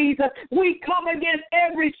of Jesus. We come against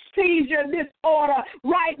every seizure disorder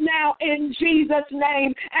right now in Jesus'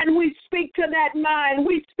 name, and we speak to that mind.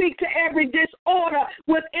 We speak to every disorder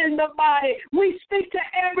within the body. We speak to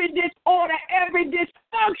every disorder, every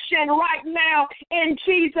dysfunction right now in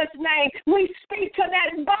Jesus' name. We speak to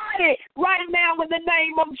that body right now in the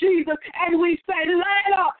name of Jesus, and we say,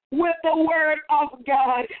 line up with the word of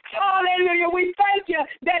God. Hallelujah. We thank you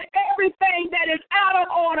that everything that is out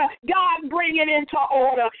of order, God, bring it into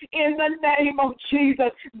order in the name of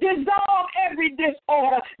Jesus. Dissolve every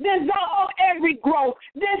disorder. Dissolve every growth.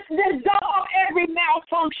 Dissolve every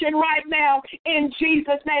malfunction right now in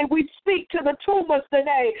Jesus' name. We speak to the tumors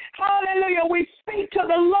today. Hallelujah. We speak to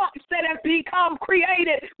the lumps that have become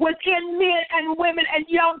created within men and women and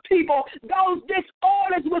young people. Those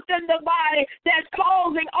disorders within the body that's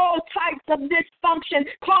causing all types of dysfunction,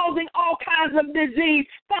 causing all kinds of disease.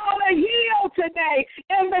 Father, heal today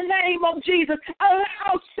in the name of Jesus.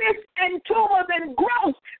 Allow cysts and tumors and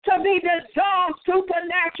growth to be dissolved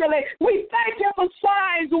supernaturally. We thank you for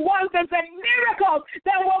signs, wonders, and miracles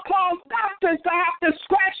that will cause doctors to have to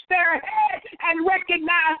scratch their head and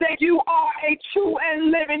recognize that you are a true and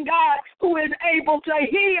living God who is able to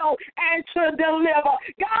heal and to deliver.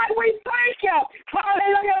 God, we thank you,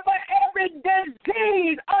 hallelujah, for every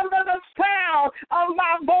disease under the sound of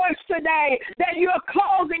my voice today, that you're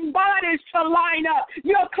causing bodies to line up.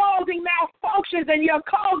 You're causing malfunctions and you're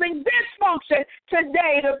causing dysfunction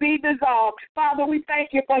today to be dissolved. Father, we thank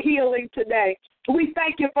you for healing today. We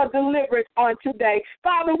thank you for deliverance on today.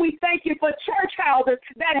 Father, we thank you for church houses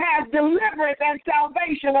that have deliverance and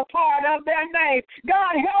salvation a part of their name.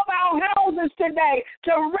 God, help our houses others today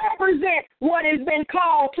to represent what has been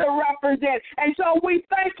called to represent. And so we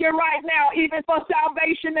thank you right now, even for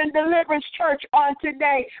Salvation and Deliverance Church on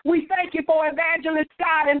today. We thank you for Evangelist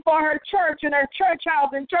Scott and for her church and her church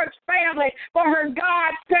house and church family, for her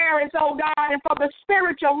God's parents, oh God, and for the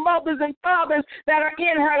spiritual mothers and fathers that are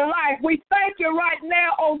in her life. We thank you right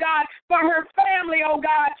now, oh God, for her family, oh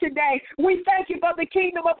God, today. We thank you for the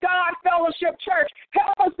Kingdom of God Fellowship Church.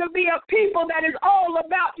 Help us to be a people that is all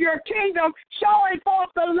about your kingdom, showing forth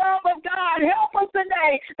the love of God. Help us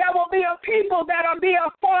today that will be a people that will be a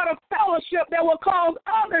part of fellowship that will cause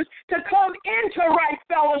others to come into right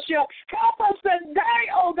fellowship. Help us today,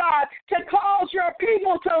 oh God, to cause your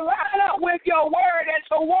people to line up with your word and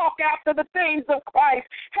to walk after the things of Christ.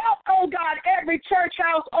 Help, oh God, every church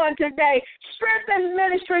house on today. Strengthen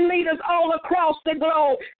ministry leaders all across the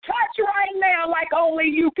globe. Touch right now like only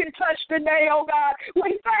you can touch today, oh God.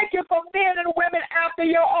 We thank you for men and women after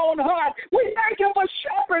your own heart. We thank you for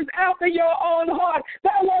shepherds after your own heart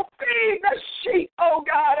that will feed the sheep, oh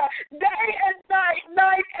God, day and night,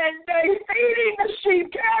 night and day, feeding the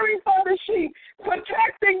sheep, caring for the sheep,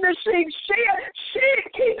 protecting the sheep,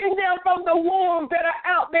 keeping them from the wolves that are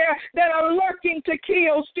out there that are lurking to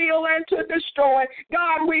kill, steal, and to destroy.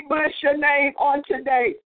 God, we bless your name on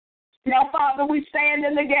today. Now, Father, we stand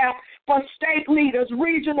in the gap for state leaders,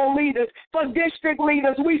 regional leaders, for district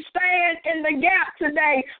leaders. We stand in the gap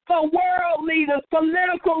today for world leaders,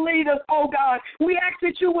 political leaders, oh God. We ask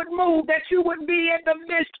that you would move, that you would be in the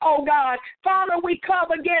midst, oh God. Father, we come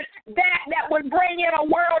against that would bring in a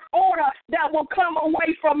world order that will come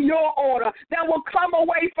away from your order, that will come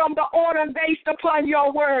away from the order based upon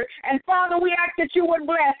your word. And Father, we ask that you would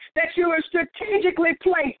bless, that you would strategically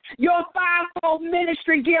place your fivefold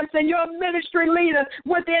ministry gifts and your ministry leaders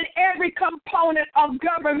within every component of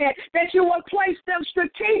government, that you will place them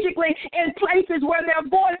strategically in places where their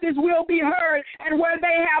voices will be heard and where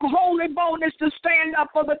they have holy boldness to stand up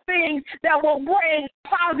for the things that will bring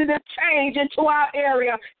positive change into our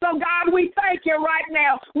area. So, God, we thank you right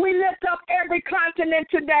now. We lift up every continent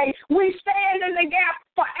today. We stand in the gap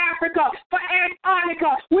for Africa, for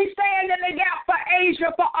Antarctica. We stand in the gap for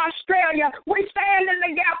Asia, for Australia. We stand in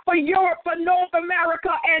the gap for Europe, for North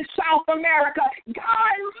America and South America.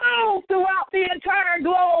 God, move throughout the entire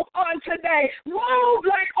globe on today. Move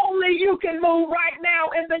like only you can move right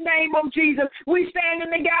now in the name of Jesus. We stand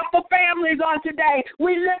in the gap for families on today.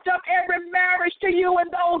 We lift up every marriage to you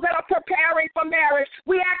and those that are preparing for marriage.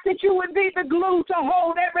 We ask that you would be the glue to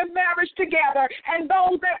hold every marriage together, and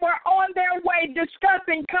those that were on their way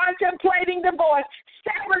discussing, contemplating divorce,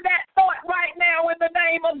 sever that thought right now in the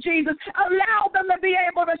name of Jesus. Allow them to be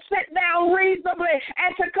able to sit down reasonably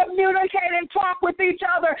and to communicate and talk with each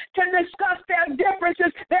other, to discuss their differences,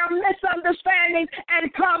 their misunderstandings, and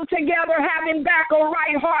come together having back a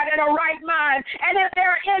right heart and a right mind. And if there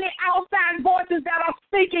are any outside voices that are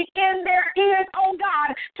speaking in their ears, oh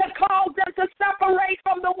God, to cause them to separate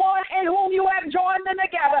from the one in whom you have joined them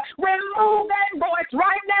together, remove that voice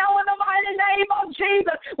right now in the mighty name of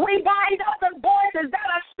Jesus. We bind up the voices that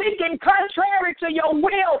are speaking contrary to your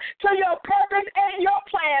will, to your purpose, and your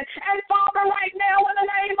plan. And Father, right now in the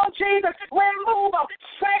name of Jesus, remove them,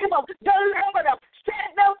 save them, deliver them,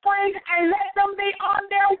 set them free, and let them be on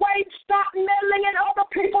their way. Stop meddling in other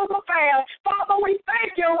people's affairs. Father, we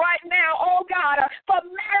thank you right now, oh God, for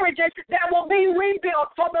marriages that will be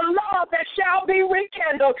rebuilt, for the love that shall be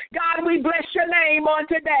rekindled. God, we bless your name on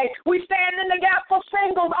today. We stand in the gap for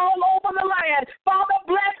singles all over the land. Father,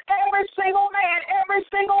 bless every single man, every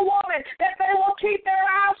single woman, that they will keep their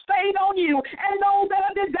eyes stayed on you, and those that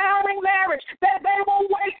are desiring marriage, that they will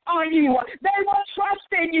wait on you, they will trust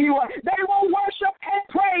in you, they will worship and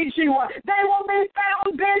praise you, they will be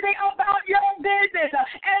found busy about your business,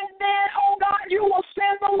 and then, oh God, you will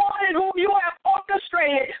send the one in whom you have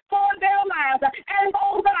orchestrated for their lives, and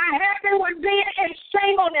those that are happy with being in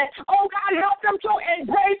singleness, oh God, help them to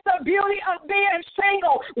embrace the beauty of being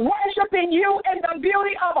single, worshiping you in the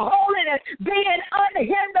beauty of holiness, being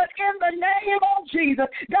unhindered in the name of Jesus.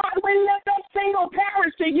 God, we lift up single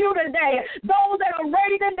parents to you today, those that are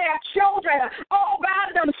raising their children all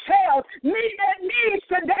by themselves. Meet their needs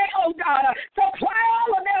today, oh God. Supply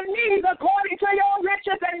all of their needs according to your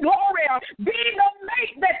riches and glory. Be the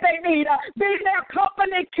mate that they need. Be their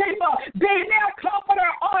company keeper. Be their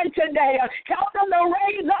comforter on today. Help them to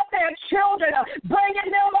raise up their children,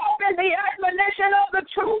 bringing them up in the admonition of the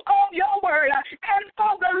truth of your word and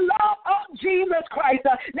for the love of Jesus Christ.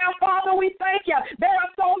 Now, Father, we thank you. There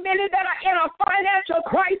are so many that are in a financial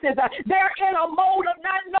crisis. They're in a mode of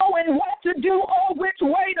not knowing what to do or which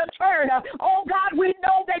way to turn. Oh, God, we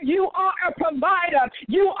know that you are a provider.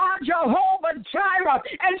 You are Jehovah Jireh.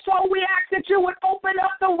 And so so we ask that you would open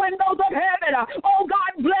up the windows of heaven. Oh,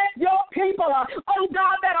 God, bless your people. Oh,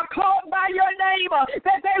 God, that are called by your name,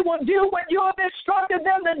 that they will do what you have instructed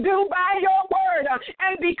them to do by your word.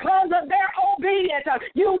 And because of their obedience,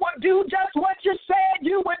 you will do just what you said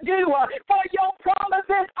you would do. For your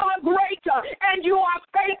promises are great, and you are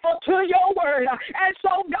faithful to your word. And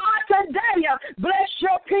so, God, today, bless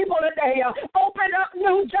your people today. Open up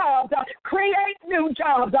new jobs, create new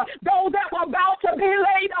jobs. Those that were about to be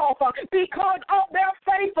laid off because of their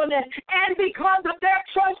faithfulness and because of their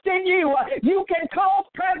trust in you. You can cause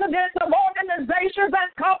presidents of organizations and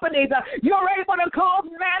companies. You're able to cause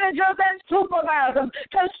managers and supervisors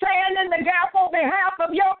to stand in the gap on behalf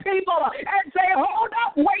of your people and say, hold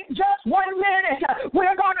up, wait just 1 minute.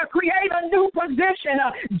 We're going to create a new position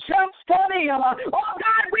just for them. Oh,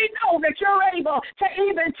 God, we know that you're able to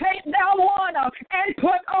even take down one and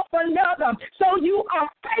put up another. So you are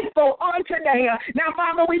faithful on today. Now,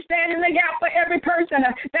 Father, we stand in the gap for every person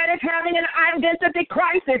that is having an identity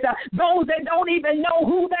crisis, those that don't even know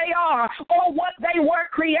who they are or what they were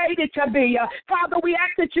created to be. Father, we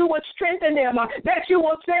ask that you would strengthen them, that you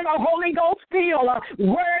will send a Holy Ghost feel,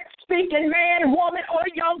 word-speaking man, woman, or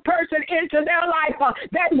young person into their life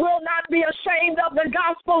that will not be ashamed of the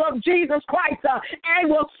gospel of Jesus Christ and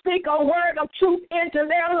will speak a word of truth into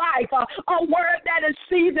their life, a word that is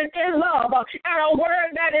seasoned in love and a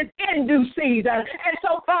word that is in due season. And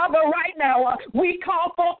so, Father, right now, we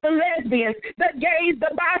call forth the lesbians, the gays,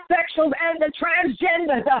 the bisexuals, and the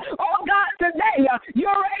transgenders. Oh, God, today,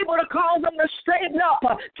 you're able to cause them to straighten up,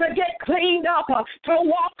 to get cleaned up, to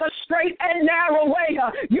walk a straight and narrow way.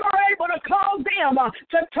 You're able to cause them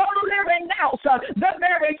to totally renounce the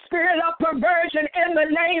very spirit of perversion in the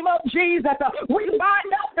name of Jesus. We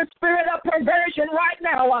bind up the spirit of perversion right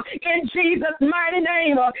now in Jesus' mighty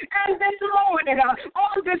name. And this morning,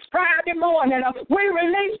 on this Friday morning, we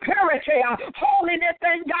release purity, holiness,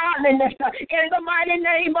 and godliness in the mighty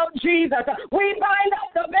name of Jesus. We bind up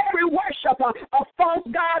the very worship of false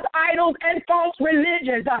gods, idols, and false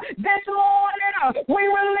religions. This morning, we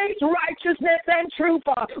release righteousness and truth.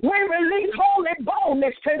 We release holy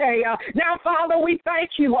boldness today. Now, Father, we thank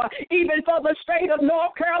you even for the state of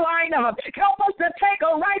North Carolina. Help us to take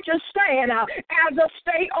a righteous stand as a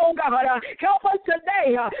state, oh God. Help us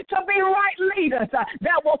today to be right leaders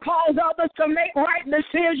that will cause others to make right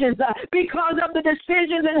decisions because of the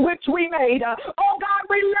decisions in which we made. Oh God,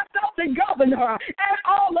 we lift up the governor and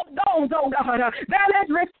all of those, oh God, that is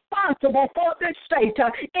responsible for this state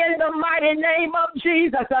in the mighty name of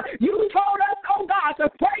Jesus. You told us, oh God, to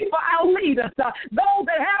pray for our leaders, those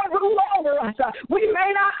that have rule over us. We may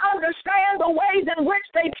not understand the ways in which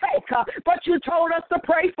they take, but you told us to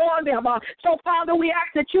pray for them. So, Father, we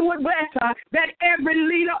ask that you would bless that every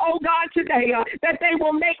leader, oh God, today, that they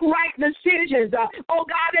will make right decisions, oh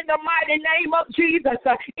God, in the mighty name of Jesus.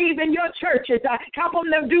 Even your churches, help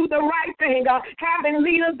them to do the right thing, having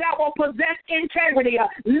leaders that will possess integrity,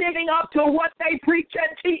 living up to what they preach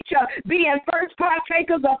and teach, being first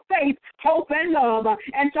partakers of faith, hope, and love.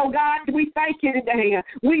 And so, God, we thank you today.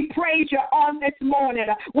 We praise you on this morning.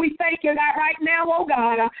 We thank you that right now, oh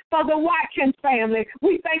God, for the Watkins family.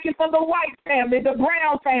 We thank you for the White family, the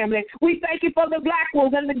Brown family. We thank you for the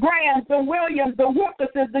Blackwells and the Grahams, the Williams, the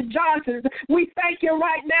Wilkersons, the Johnsons. We thank you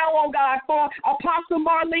right now, oh God, for Apostle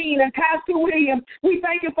Marlene and Pastor Williams. We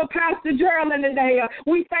thank you for Pastor Geraldine today.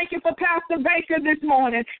 We thank you for Pastor Baker this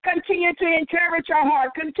morning. Continue to encourage her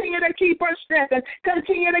heart. Continue to keep her strengthened.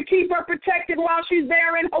 Continue to keep her protected while she's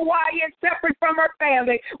there in Hawaii and separate from her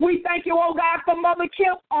family. We thank you, oh God, for Mother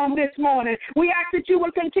Kim on this morning. We ask that you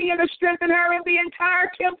will continue to strengthen her and the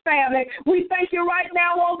entire Kim family. We thank you right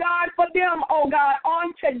now, oh God, for them, oh God,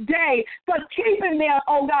 on today, for keeping them,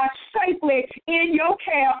 oh God, safely in your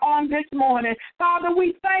care on this morning. Father,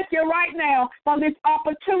 we thank you right now for this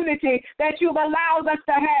opportunity that you've allowed us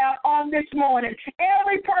to have on this morning.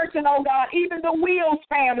 Every person, oh God, even the Wheels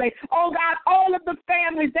family, oh God, all of the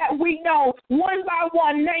families that we know, one by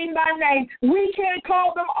one, name by name. We can't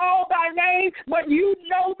call them all by name, but you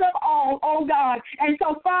know them all, oh God. And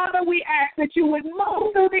so, Father, we ask that you would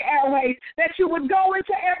move through the airways, that you would go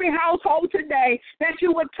into every household today, that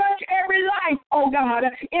you would touch every life, oh God,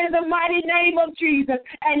 in the mighty name of Jesus,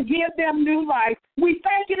 and give them new life. We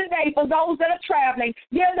thank you today for those that are traveling.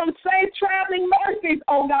 Give them safe traveling mercies,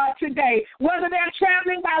 oh God, today, whether they're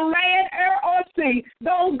traveling by land, air, or sea.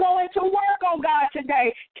 Those going to work, oh God,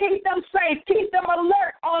 today, keep them safe, keep them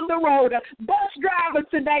alert on the road. Bus drivers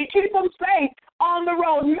today, keep them safe on the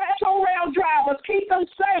road. Metro rail drivers, keep them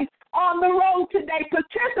safe on the road today,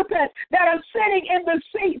 participants that are sitting in the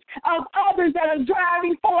seats of others that are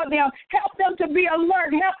driving for them. Help them to be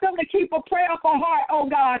alert. Help them to keep a prayerful heart, oh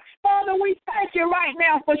God. Father, we thank you right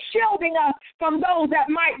now for shielding us from those that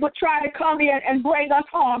would try to come in and bring us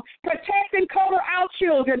harm. Protect and cover our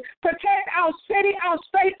children. Protect our city, our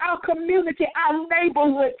state, our community, our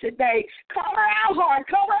neighborhood today. Cover our heart.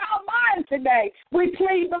 Cover our mind today. We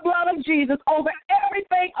plead the blood of Jesus over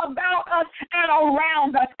everything about us and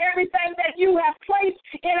around us. Everything that you have placed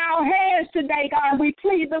in our hands today, God, we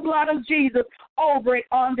plead the blood of Jesus over it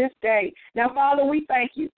on this day. Now, Father, we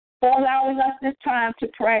thank you for allowing us this time to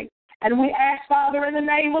pray. And we ask, Father, in the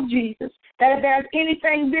name of Jesus, that if there's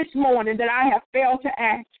anything this morning that I have failed to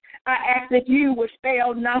ask, I ask that you would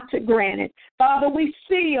fail not to grant it. Father, we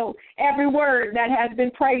seal every word that has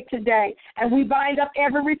been prayed today, and we bind up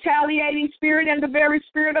every retaliating spirit and the very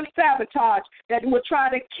spirit of sabotage that will try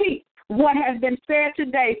to keep what has been said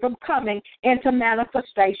today from coming into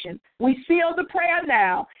manifestation. We seal the prayer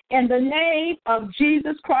now. In the name of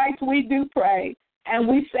Jesus Christ, we do pray. And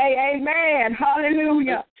we say amen.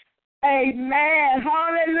 Hallelujah. Amen.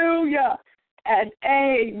 Hallelujah. And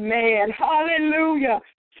amen. Hallelujah.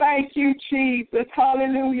 Thank you, Jesus.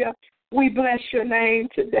 Hallelujah. We bless your name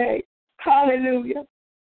today. Hallelujah.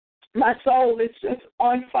 My soul is just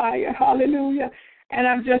on fire. Hallelujah. And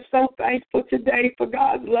I'm just so thankful today for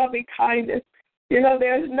God's loving kindness. You know,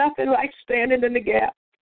 there's nothing like standing in the gap,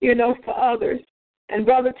 you know, for others. And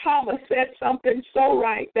Brother Thomas said something so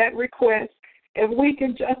right, that request. If we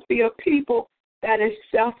can just be a people that is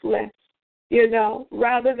selfless, you know,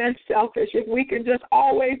 rather than selfish, if we can just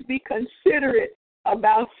always be considerate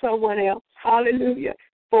about someone else, hallelujah,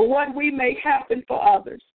 for what we make happen for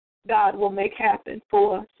others, God will make happen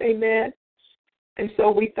for us, amen. And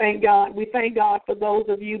so we thank God. We thank God for those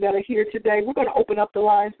of you that are here today. We're going to open up the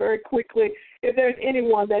lines very quickly. If there's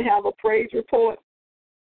anyone that have a praise report,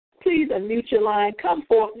 please unmute your line. Come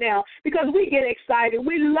forth now, because we get excited.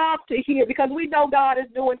 We love to hear, because we know God is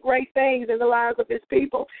doing great things in the lives of his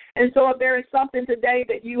people. And so if there is something today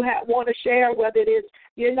that you want to share, whether it is,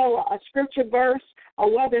 you know, a scripture verse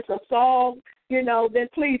or whether it's a song, you know, then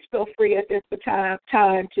please feel free at this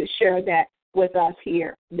time to share that with us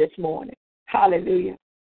here this morning. Hallelujah.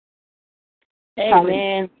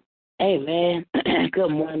 Amen. Amen. Good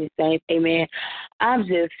morning, saints. Amen. I'm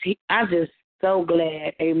just so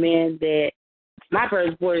glad, amen, that my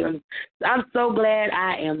first word, I'm so glad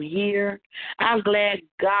I am here. I'm glad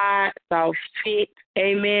God saw fit,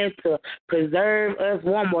 amen, to preserve us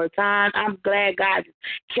one more time. I'm glad God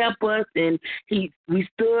kept us and we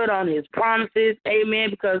stood on his promises, amen,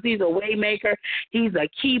 because he's a way maker. He's a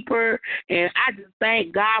keeper. And I just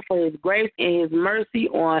thank God for his grace and his mercy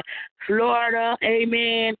on Florida,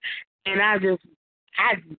 amen. And I'm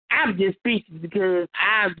just speaking because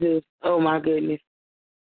oh my goodness.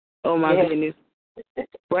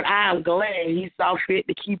 But I'm glad he saw fit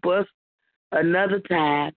to keep us another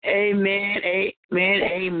time. Amen, amen,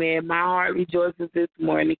 amen. My heart rejoices this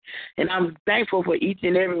morning. And I'm thankful for each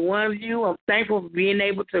and every one of you. I'm thankful for being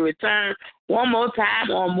able to return one more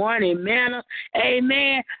time on Morning Manna.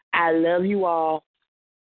 Amen. I love you all.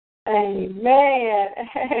 Amen.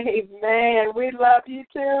 Amen. We love you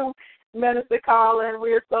too, Minister Colin.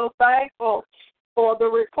 We're so thankful for the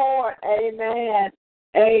report. Amen.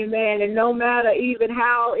 Amen. And no matter even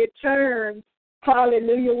how it turns,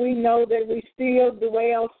 hallelujah, we know that we still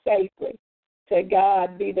dwell safely. To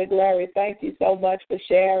God be the glory. Thank you so much for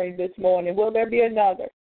sharing this morning. Will there be another?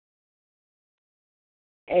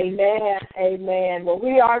 Amen. Amen. Well,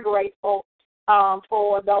 we are grateful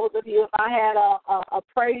for those of you. If I had a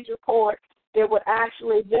praise report, it would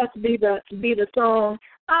actually just be the song,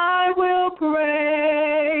 I will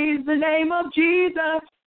praise the name of Jesus.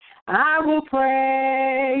 I will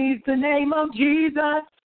praise the name of Jesus.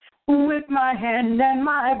 With my hand and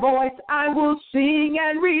my voice, I will sing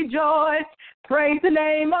and rejoice. Praise the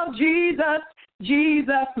name of Jesus,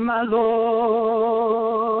 Jesus my Lord.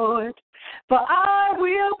 For I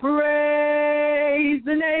will praise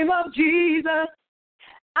the name of Jesus.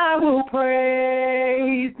 I will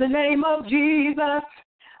praise the name of Jesus.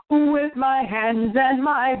 With my hands and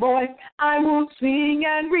my voice, I will sing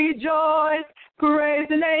and rejoice. Praise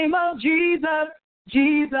the name of Jesus,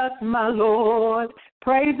 Jesus my Lord.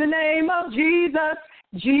 Praise the name of Jesus,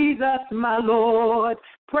 Jesus my Lord.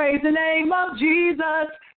 Praise the name of Jesus,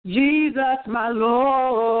 Jesus my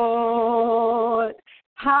Lord.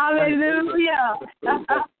 Hallelujah.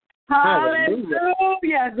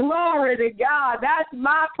 Hallelujah. Glory to God. That's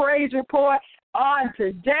my praise report on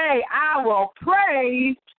today. I will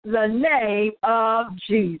praise the name of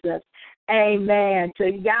Jesus. Amen.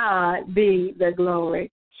 To God be the glory.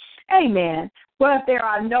 Amen. Well, if there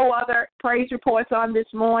are no other praise reports on this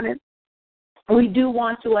morning, we do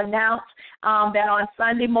want to announce that on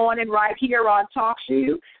Sunday morning right here on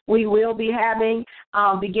TalkShoe, we will be having,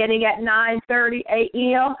 beginning at 9:30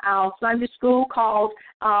 a.m., our Sunday school called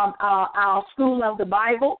our School of the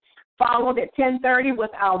Bible, followed at 10:30 with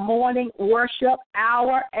our morning worship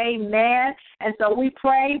hour. Amen. And so we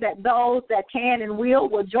pray that those that can and will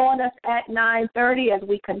join us at 9:30 as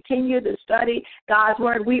we continue to study God's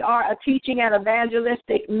Word. We are a teaching and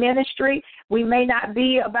evangelistic ministry. We may not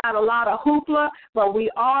be about a lot of hoopla, but we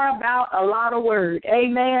are about a lot of Word.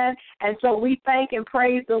 Amen. And so we thank and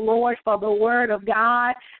praise the Lord for the Word of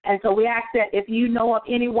God. And so we ask that if you know of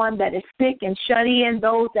anyone that is sick and shut in,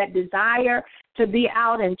 those that desire to be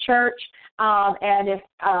out in church, and if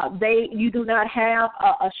you do not have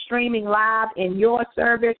a streaming live in your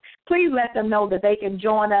service, please let them know that they can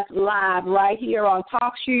join us live right here on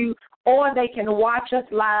TalkShoe, or they can watch us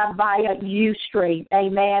live via Ustream.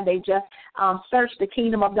 Amen. They just search the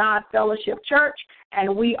Kingdom of God Fellowship Church,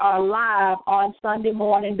 and we are live on Sunday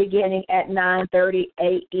morning beginning at 9:30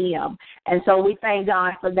 a.m. And so we thank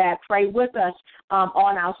God for that. Pray with us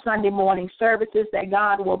on our Sunday morning services, that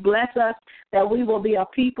God will bless us, that we will be a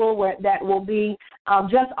people that will be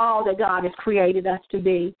just all that God has created us to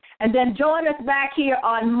be. And then join us back here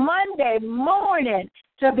on Monday morning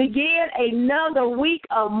to begin another week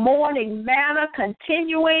of morning manna,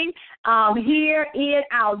 continuing here in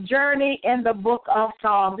our journey in the book of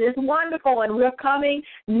Psalms. It's wonderful, and we're coming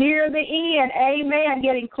near the end. Amen.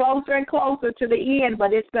 Getting closer and closer to the end,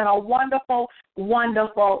 but it's been a wonderful,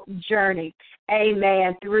 wonderful journey.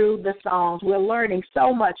 Amen. Through the Psalms. We're learning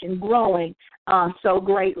so much and growing so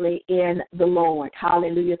greatly in the Lord.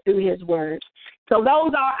 Hallelujah. Through His words. So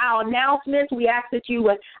those are our announcements. We ask that you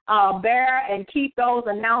would bear and keep those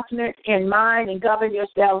announcements in mind and govern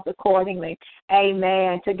yourselves accordingly.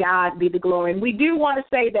 Amen. To God be the glory. And we do want to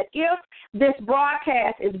say that if this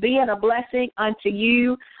broadcast is being a blessing unto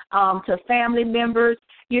you, to family members,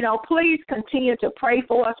 please continue to pray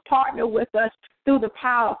for us, partner with us through the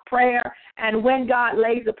power of prayer. And when God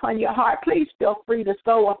lays upon your heart, please feel free to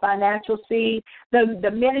sow a financial seed.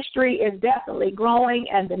 The ministry is definitely growing,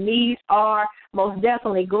 and the needs are most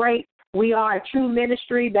definitely great. We are a true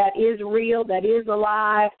ministry that is real, that is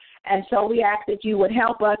alive, and so we ask that you would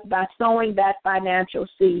help us by sowing that financial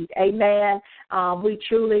seed. Amen. We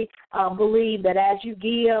truly believe that as you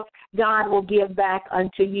give, God will give back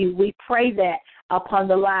unto you. We pray that upon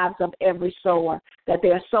the lives of every sower, that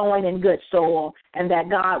they're sowing in good soil, and that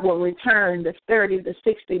God will return the 30, the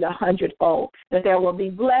 60, the 100-fold, that there will be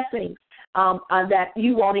blessings that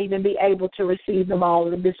you won't even be able to receive them all.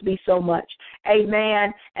 It'll just be so much.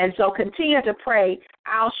 Amen. And so continue to pray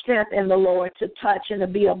our strength in the Lord to touch and to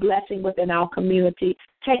be a blessing within our community,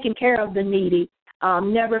 taking care of the needy,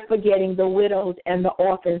 never forgetting the widows and the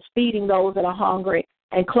orphans, feeding those that are hungry,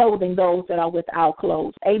 and clothing those that are without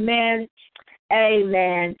clothes. Amen.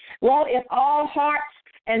 Amen. Well, if all hearts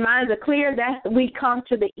and minds are clear, we come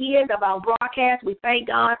to the end of our broadcast. We thank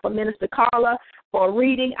God for Minister Carla for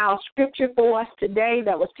reading our scripture for us today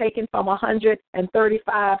that was taken from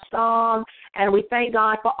 135 Psalms. And we thank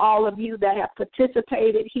God for all of you that have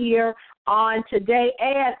participated here on today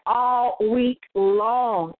and all week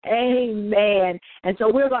long. Amen. And so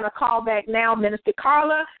we're going to call back now Minister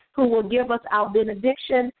Carla, who will give us our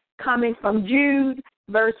benediction coming from Jude,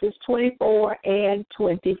 verses 24 and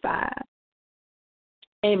 25.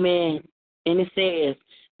 Amen. And it says,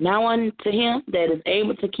 now unto him that is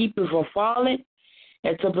able to keep you from falling,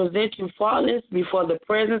 and to present you faultless before the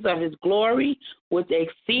presence of his glory with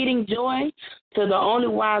exceeding joy, to the only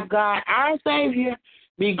wise God, our Savior,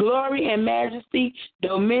 be glory and majesty,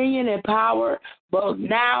 dominion and power, both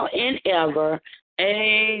now and ever.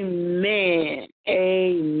 Amen.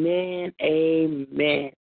 Amen.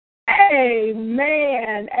 Amen.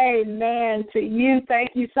 Amen. Amen to you.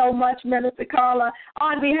 Thank you so much, Minister Carla.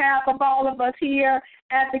 On behalf of all of us here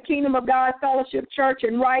at the Kingdom of God Fellowship Church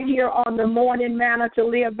and right here on the Morning Manna to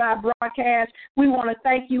Live By broadcast, we want to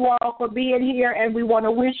thank you all for being here, and we want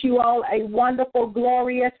to wish you all a wonderful,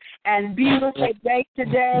 glorious, and beautiful day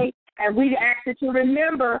today. And we ask that you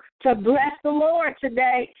remember to bless the Lord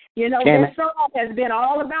today. This song has been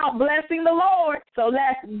all about blessing the Lord. So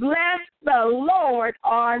let's bless the Lord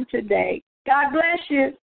on today. God bless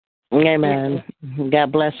you. Amen.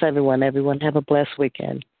 God bless everyone. Everyone have a blessed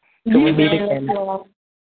weekend. Till we meet again.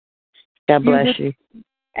 God bless you.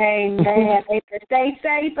 Amen. Stay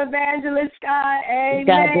safe, Evangelist Scott. Amen.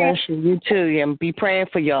 God bless you. You too. And be praying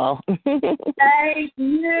for y'all. Thank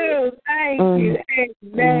you. Thank you.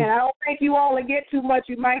 Amen. I don't think you all will get too much.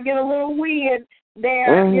 You might get a little wind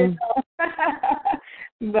there.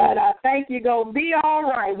 But I think you're going to be all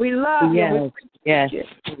right. We love you. Yes.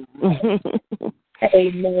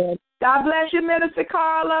 Amen. God bless you, Minister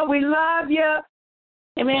Carla. We love you.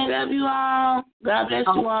 Amen. Love you all. God bless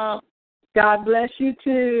you all. God bless you,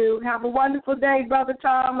 too. Have a wonderful day, Brother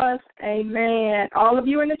Thomas. Amen. All of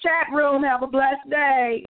you in the chat room, have a blessed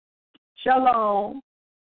day. Shalom.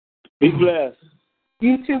 Be blessed.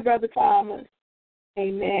 You too, Brother Thomas.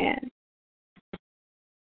 Amen.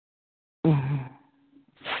 Mm-hmm.